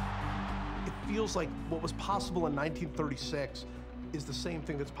 It feels like what was possible in 1936 is the same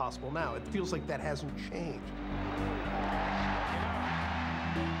thing that's possible now. It feels like that hasn't changed.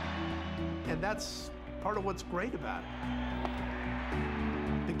 And that's part of what's great about it.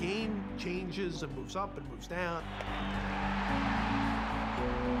 The game changes and moves up and moves down.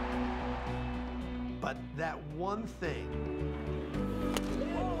 But that one thing,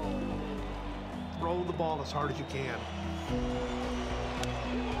 throw the ball as hard as you can,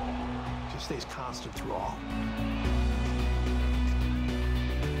 just stays constant through all.